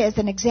Mary is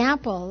an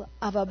example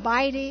of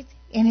abiding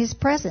in his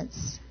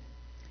presence.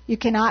 You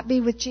cannot be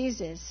with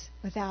Jesus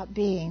without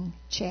being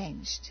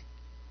changed.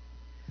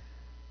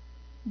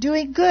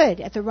 Doing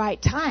good at the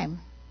right time.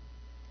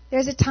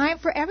 There's a time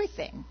for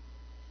everything.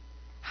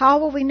 How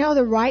will we know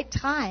the right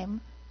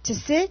time to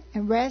sit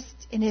and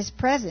rest in his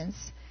presence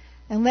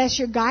unless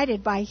you're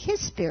guided by his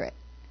Spirit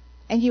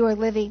and you are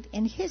living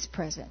in his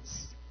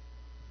presence?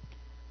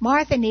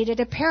 Martha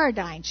needed a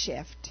paradigm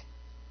shift.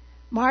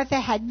 Martha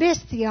had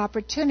missed the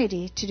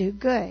opportunity to do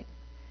good,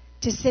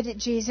 to sit at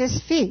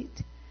Jesus' feet,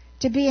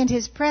 to be in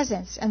his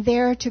presence and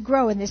there to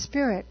grow in the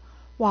Spirit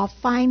while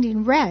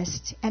finding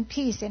rest and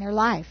peace in her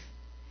life.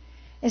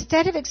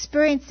 Instead of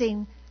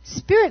experiencing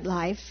spirit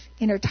life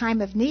in her time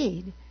of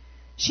need,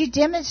 she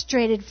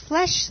demonstrated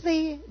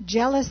fleshly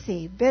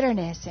jealousy,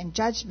 bitterness, and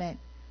judgment.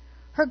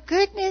 Her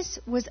goodness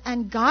was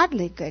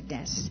ungodly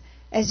goodness,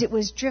 as it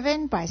was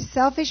driven by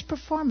selfish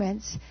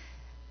performance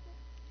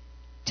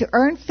to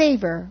earn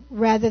favor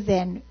rather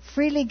than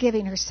freely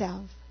giving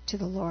herself to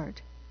the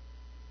Lord.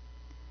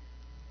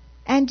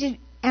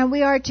 And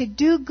we are to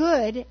do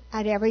good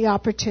at every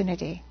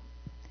opportunity.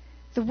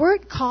 The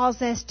Word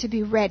calls us to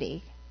be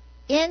ready,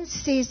 in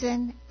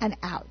season and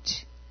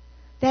out.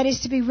 That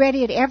is to be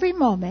ready at every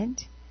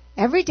moment,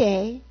 every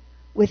day,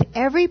 with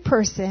every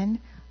person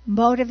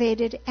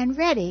motivated and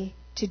ready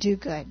to do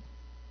good.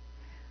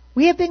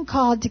 We have been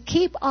called to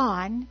keep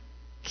on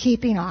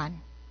keeping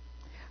on.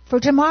 For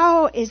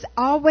tomorrow is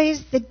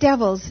always the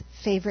devil's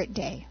favorite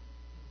day.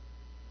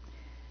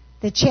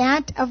 The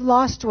chant of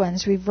lost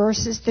ones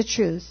reverses the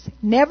truth.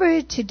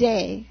 Never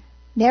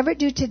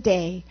do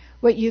today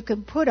what you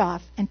can put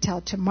off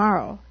until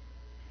tomorrow.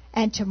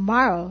 And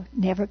tomorrow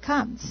never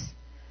comes.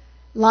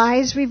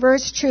 Lies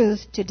reverse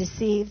truth to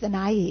deceive the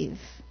naive.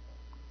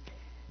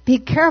 Be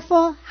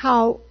careful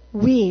how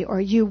we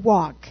or you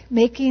walk,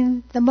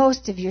 making the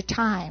most of your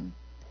time.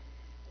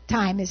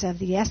 Time is of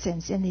the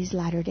essence in these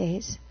latter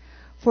days.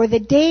 For the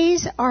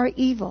days are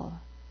evil.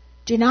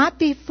 Do not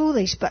be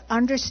foolish, but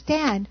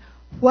understand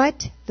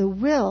what the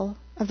will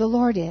of the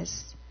Lord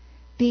is.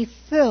 Be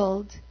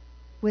filled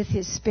with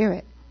his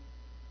Spirit.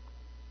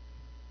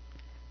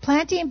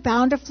 Planting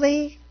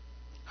bountifully,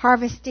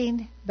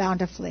 harvesting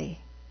bountifully.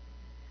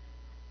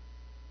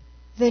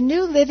 The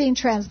New Living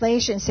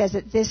Translation says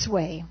it this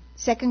way,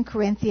 2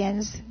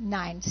 Corinthians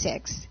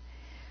 9:6.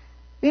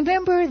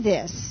 Remember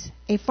this,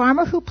 a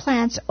farmer who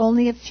plants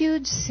only a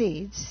few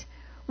seeds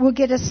will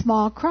get a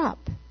small crop,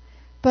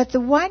 but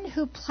the one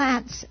who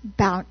plants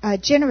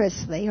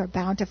generously or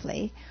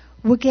bountifully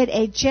will get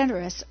a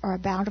generous or a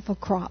bountiful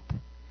crop.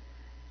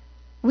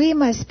 We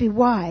must be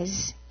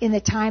wise in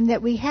the time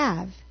that we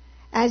have,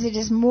 as it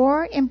is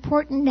more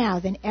important now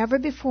than ever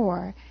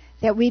before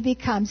that we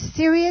become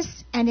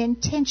serious and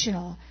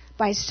intentional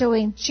by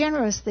sowing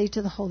generously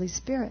to the Holy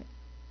Spirit.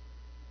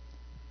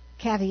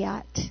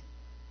 Caveat: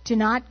 do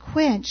not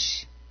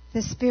quench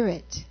the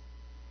Spirit.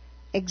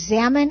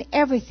 Examine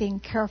everything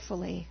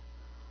carefully.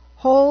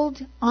 Hold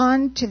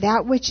on to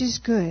that which is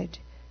good.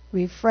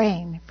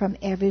 Refrain from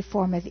every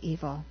form of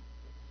evil.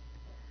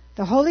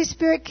 The Holy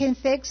Spirit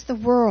convicts the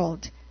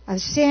world of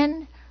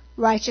sin,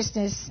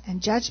 righteousness,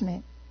 and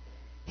judgment.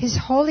 His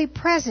holy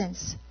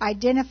presence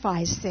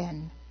identifies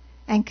sin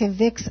and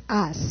convicts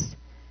us.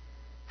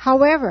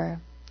 However,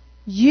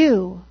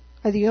 you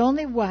are the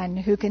only one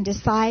who can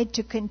decide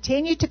to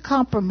continue to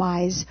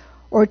compromise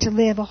or to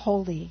live a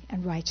holy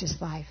and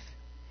righteous life.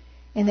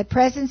 In the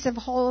presence of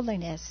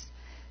holiness,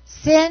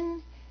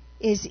 sin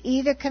is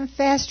either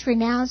confessed,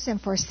 renounced, and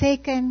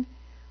forsaken,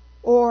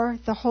 or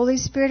the Holy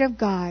Spirit of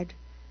God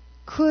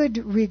could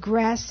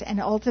regress and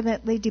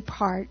ultimately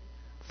depart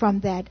from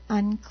that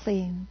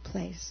unclean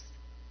place.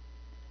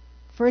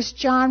 1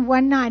 John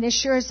 1:9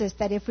 assures us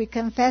that if we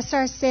confess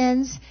our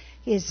sins,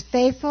 he is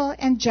faithful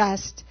and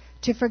just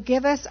to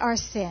forgive us our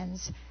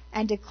sins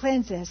and to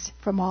cleanse us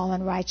from all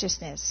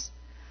unrighteousness.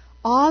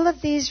 All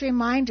of these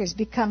reminders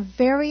become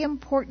very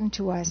important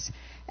to us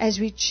as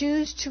we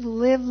choose to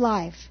live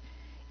life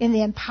in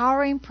the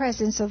empowering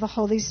presence of the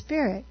Holy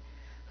Spirit,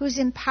 who's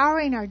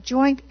empowering our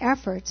joint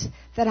efforts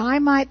that I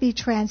might be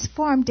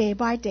transformed day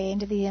by day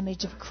into the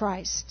image of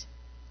Christ.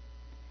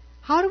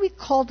 How do we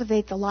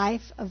cultivate the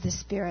life of the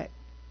Spirit?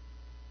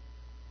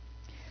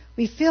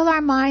 We fill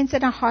our minds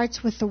and our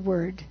hearts with the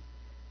Word.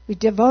 We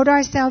devote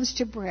ourselves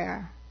to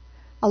prayer.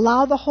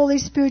 Allow the Holy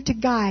Spirit to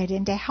guide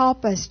and to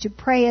help us to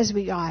pray as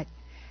we ought,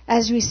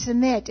 as we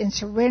submit and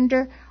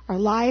surrender our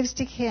lives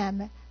to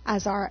Him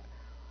as our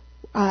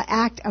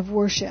act of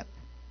worship.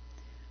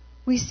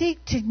 We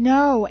seek to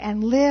know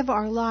and live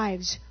our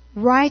lives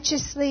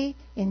righteously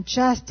in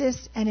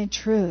justice and in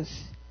truth.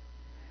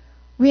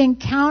 We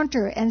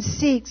encounter and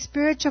seek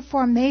spiritual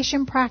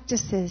formation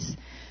practices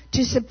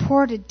to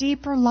support a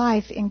deeper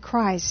life in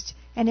Christ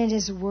and in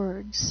His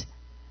words.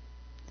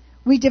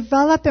 We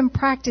develop and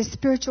practice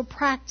spiritual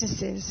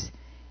practices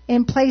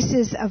in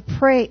places of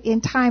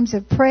in times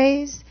of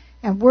praise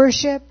and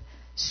worship,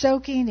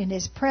 soaking in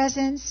His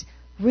presence,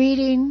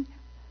 reading,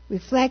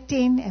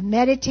 reflecting, and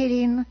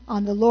meditating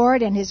on the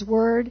Lord and His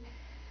Word,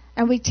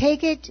 and we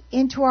take it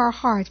into our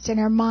hearts and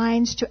our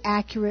minds to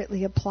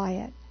accurately apply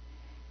it.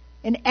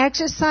 In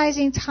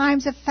exercising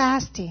times of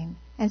fasting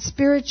and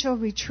spiritual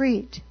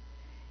retreat,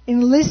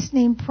 in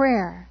listening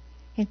prayer,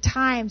 in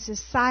times of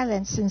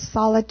silence and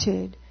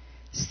solitude,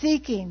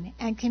 seeking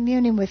and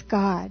communing with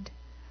God,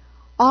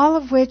 all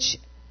of which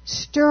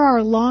stir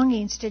our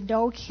longings to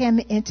know Him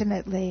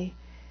intimately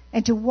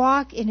and to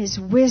walk in His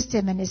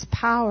wisdom and His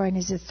power and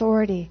His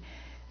authority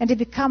and to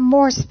become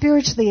more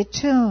spiritually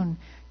attuned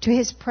to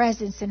His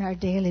presence in our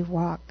daily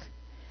walk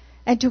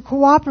and to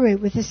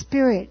cooperate with the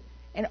Spirit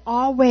in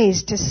all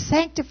ways to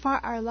sanctify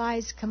our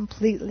lives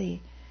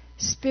completely,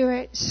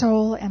 spirit,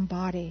 soul, and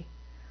body,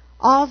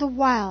 all the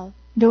while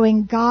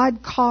knowing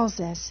God calls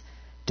us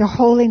to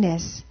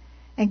holiness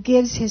and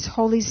gives His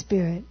Holy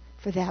Spirit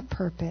for that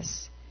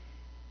purpose.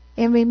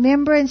 In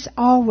remembrance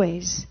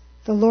always,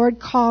 the Lord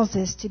calls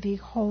us to be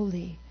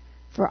holy,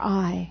 for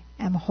I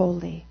am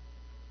holy.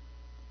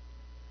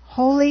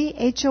 Holy,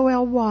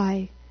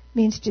 H-O-L-Y,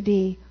 means to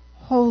be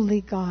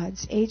holy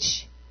gods,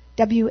 H-W-H-O-L-L-Y,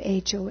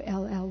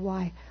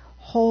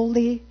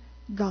 holy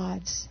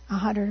gods,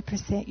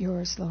 100%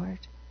 yours, Lord.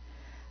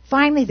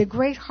 Finally, the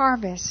great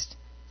harvest,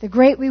 the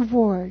great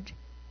reward,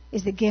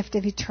 is the gift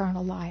of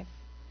eternal life.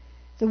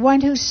 The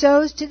one who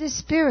sows to the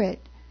Spirit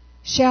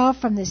shall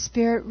from the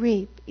Spirit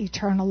reap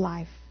eternal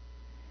life.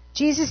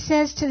 Jesus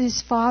says to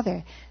His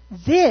Father,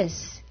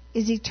 "This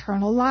is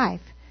eternal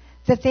life,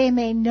 that they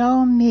may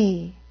know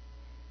me,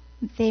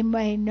 they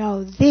may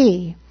know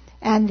Thee,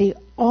 and the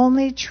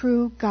only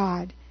true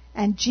God,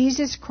 and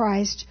Jesus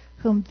Christ,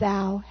 whom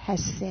Thou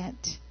hast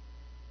sent."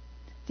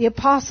 The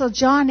Apostle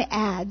John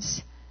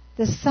adds,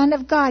 "The Son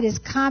of God is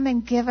come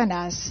and given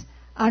us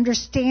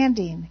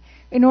understanding,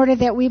 in order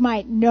that we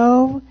might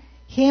know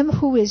Him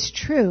who is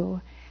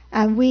true,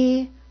 and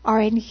we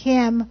are in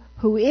Him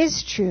who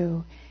is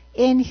true,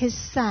 in His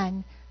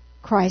Son,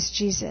 Christ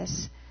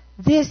Jesus.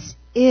 This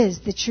is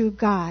the true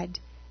God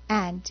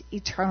and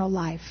eternal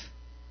life."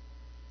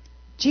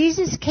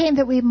 Jesus came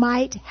that we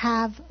might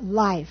have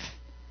life,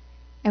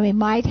 and we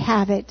might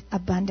have it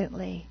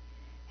abundantly.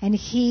 And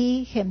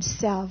He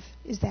Himself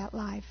is that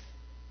life.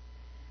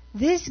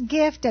 This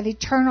gift of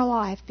eternal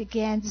life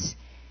begins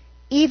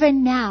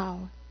even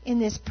now in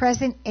this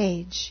present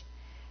age,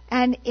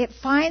 and it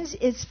finds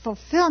its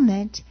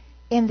fulfillment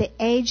in the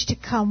age to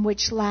come,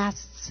 which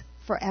lasts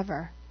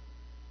forever.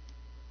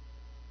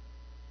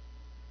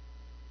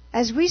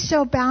 As we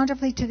sow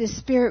bountifully to the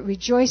Spirit,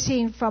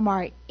 rejoicing from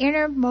our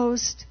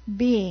innermost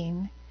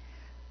being,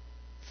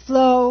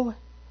 flow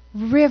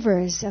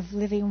rivers of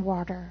living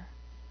water,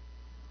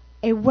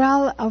 a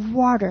well of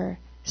water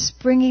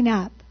springing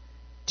up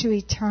to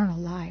eternal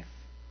life.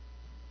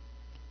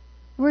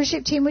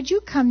 Worship team, would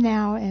you come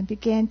now and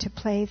begin to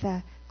play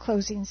the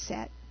closing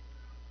set?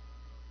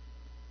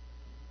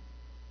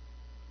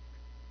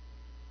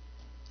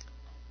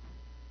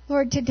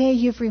 Lord, today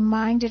You've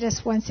reminded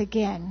us once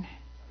again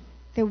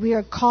that we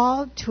are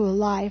called to a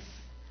life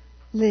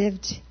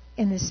lived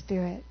in the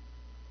Spirit.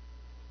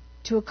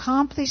 To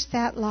accomplish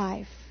that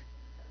life,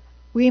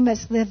 we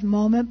must live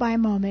moment by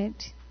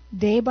moment,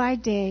 day by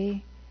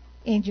day,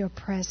 in Your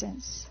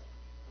presence.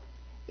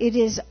 It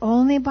is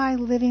only by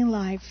living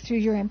life through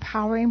Your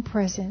empowering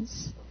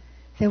presence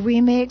that we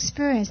may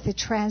experience the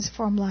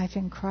transformed life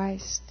in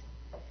Christ.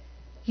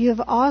 You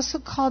have also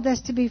called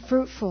us to be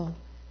fruitful,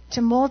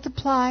 to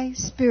multiply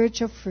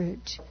spiritual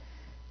fruit,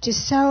 to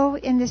sow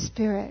in the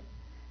Spirit,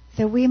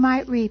 that we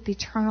might reap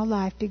eternal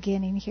life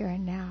beginning here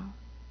and now.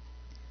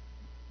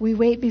 We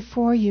wait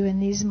before You in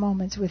these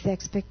moments with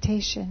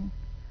expectation.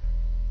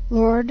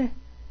 Lord,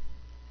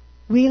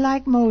 we,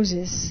 like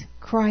Moses,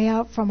 cry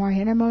out from our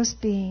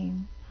innermost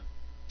being,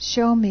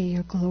 "Show me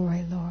Your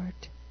glory, Lord."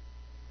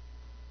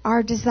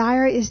 Our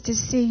desire is to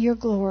see Your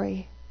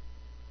glory,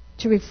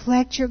 to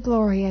reflect Your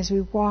glory as we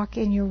walk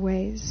in Your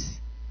ways.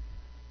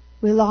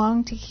 We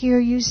long to hear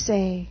You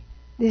say,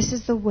 "This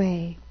is the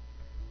way.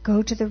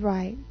 Go to the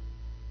right.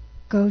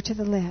 Go to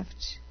the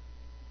left."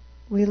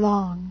 We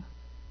long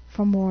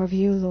for more of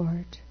You,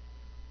 Lord.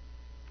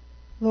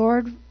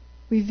 Lord,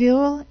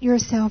 reveal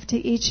Yourself to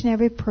each and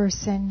every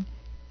person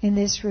in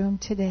this room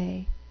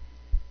today.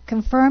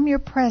 Confirm Your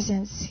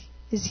presence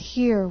is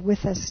here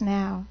with us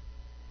now.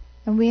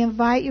 And we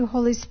invite You,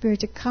 Holy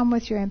Spirit, to come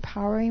with Your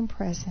empowering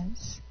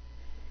presence.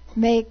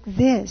 Make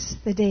this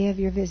the day of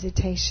Your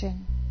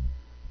visitation.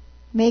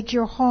 Make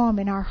Your home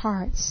in our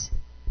hearts.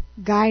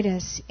 Guide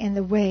us in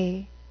the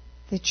way,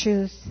 the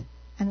truth,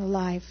 and the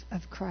life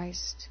of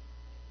Christ.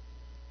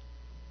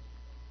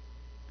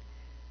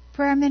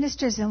 prayer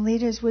ministers and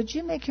leaders, would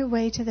you make your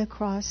way to the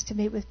cross to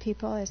meet with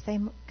people as they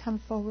come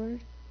forward?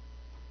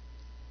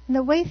 And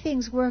the way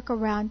things work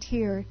around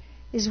here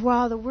is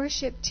while the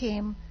worship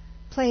team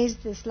plays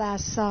this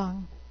last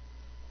song,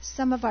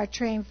 some of our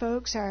trained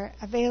folks are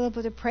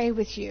available to pray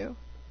with you,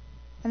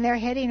 and they're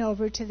heading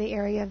over to the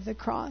area of the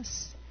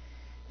cross.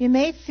 You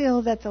may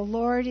feel that the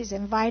Lord is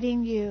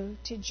inviting you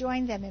to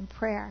join them in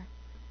prayer.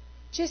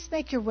 Just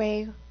make your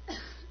way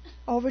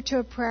over to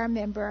a prayer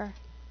member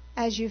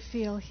as you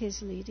feel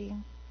His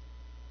leading.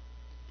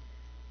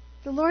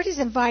 The Lord is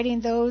inviting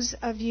those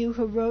of you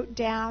who wrote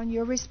down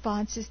your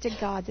responses to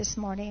God this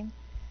morning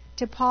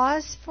to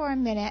pause for a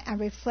minute and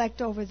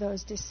reflect over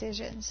those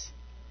decisions.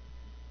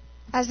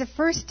 As a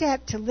first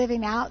step to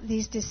living out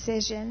these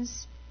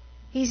decisions,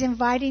 He's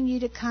inviting you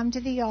to come to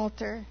the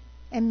altar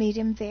and meet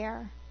Him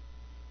there.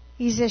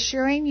 He's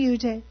assuring you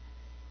to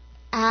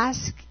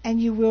ask and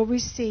you will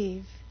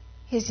receive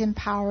His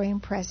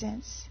empowering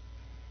presence.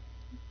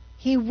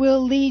 He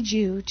will lead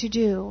you to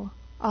do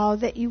all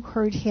that you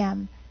heard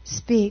Him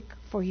speak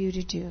for you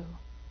to do.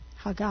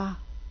 Haggah.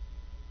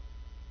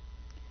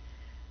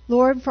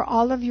 Lord, for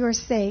all of your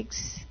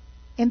sakes,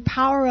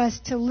 empower us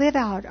to live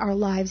out our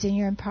lives in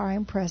your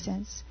empowering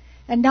presence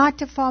and not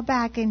to fall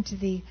back into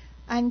the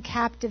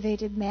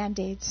uncaptivated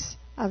mandates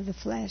of the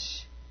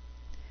flesh.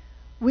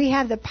 We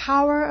have the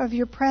power of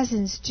your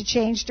presence to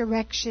change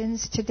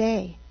directions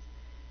today,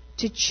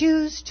 to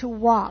choose to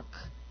walk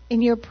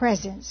in your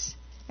presence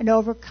and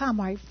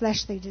overcome our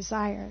fleshly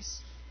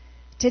desires.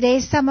 Today,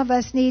 some of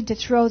us need to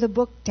throw the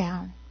book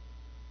down,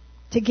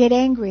 to get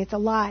angry at the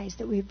lies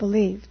that we've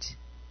believed,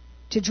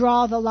 to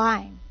draw the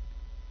line,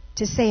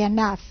 to say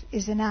enough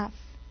is enough.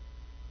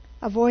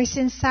 A voice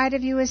inside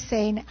of you is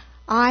saying,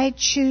 I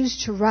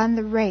choose to run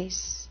the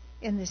race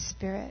in the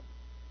Spirit.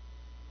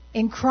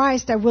 In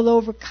Christ, I will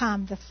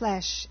overcome the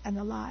flesh and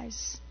the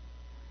lies.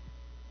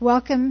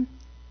 Welcome.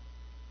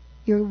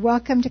 You're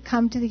welcome to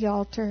come to the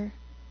altar.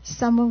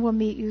 Someone will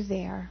meet you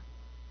there.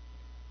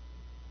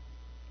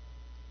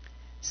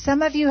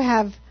 Some of you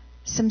have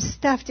some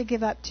stuff to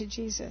give up to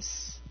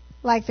Jesus,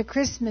 like the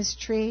Christmas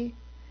tree.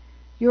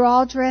 You're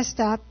all dressed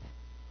up.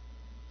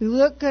 You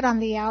look good on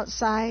the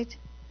outside,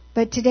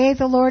 but today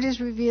the Lord has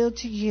revealed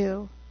to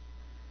you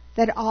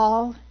that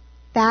all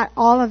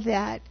of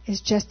that is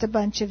just a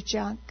bunch of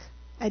junk,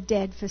 a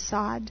dead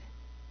facade.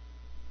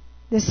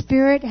 The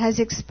Spirit has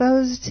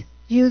exposed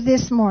you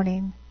this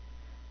morning,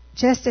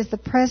 just as the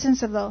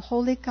presence of the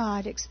Holy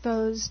God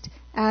exposed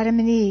Adam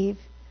and Eve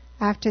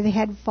after they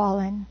had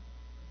fallen.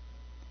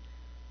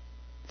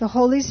 The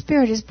Holy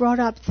Spirit has brought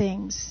up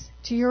things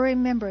to your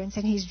remembrance,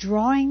 and He's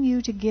drawing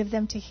you to give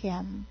them to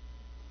Him.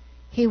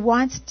 He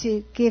wants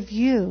to give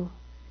you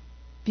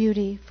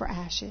beauty for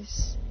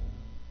ashes.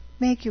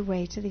 Make your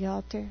way to the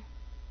altar.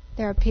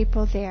 There are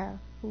people there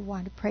who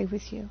want to pray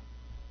with you.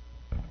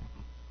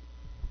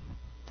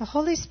 The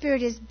Holy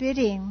Spirit is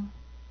bidding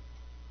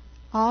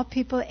all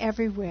people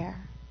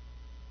everywhere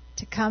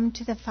to come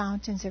to the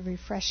fountains of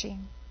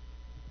refreshing.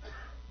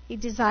 He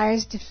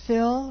desires to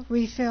fill,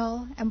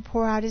 refill, and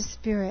pour out His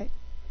Spirit,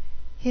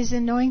 His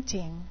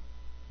anointing,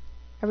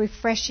 a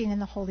refreshing in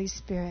the Holy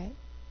Spirit.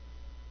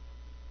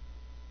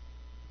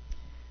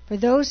 For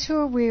those who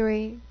are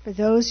weary, for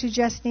those who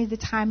just need the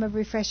time of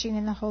refreshing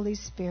in the Holy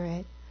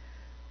Spirit,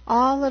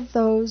 all of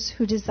those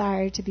who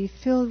desire to be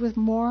filled with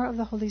more of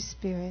the Holy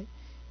Spirit,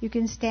 you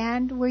can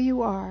stand where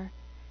you are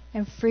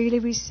and freely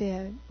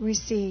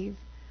receive.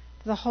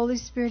 The Holy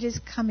Spirit is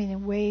coming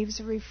in waves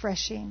of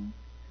refreshing.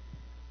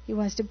 He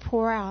wants to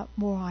pour out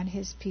more on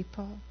His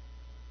people.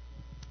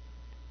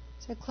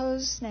 So I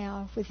close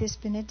now with this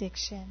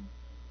benediction.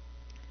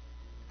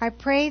 I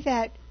pray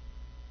that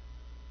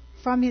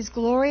from His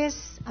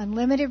glorious,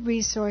 unlimited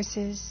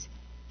resources,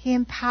 He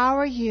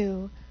empower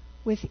you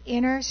with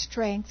inner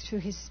strength through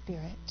His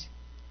Spirit.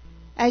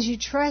 As you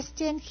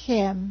trust in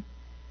Him,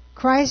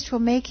 Christ will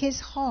make His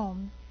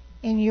home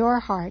in your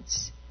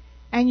hearts,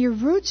 and your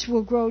roots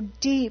will grow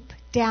deep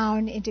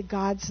down into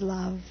God's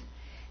love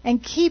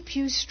and keep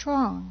you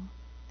strong.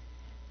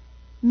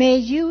 May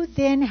you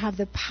then have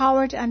the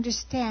power to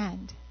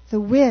understand the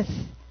width,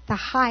 the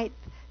height,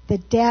 the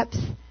depth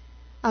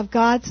of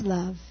God's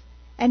love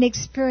and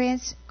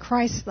experience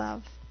Christ's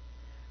love.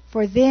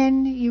 For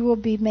then you will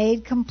be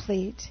made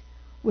complete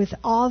with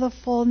all the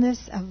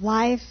fullness of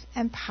life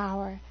and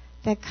power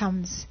that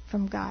comes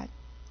from God.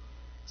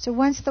 So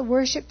once the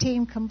worship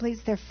team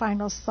completes their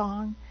final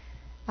song,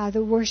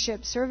 the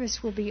worship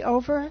service will be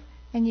over,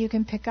 and you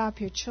can pick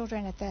up your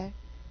children at the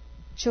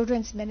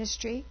children's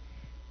ministry.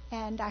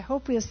 And I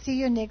hope we'll see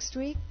you next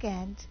week,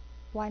 and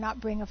why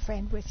not bring a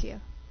friend with you?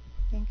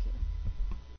 Thank you.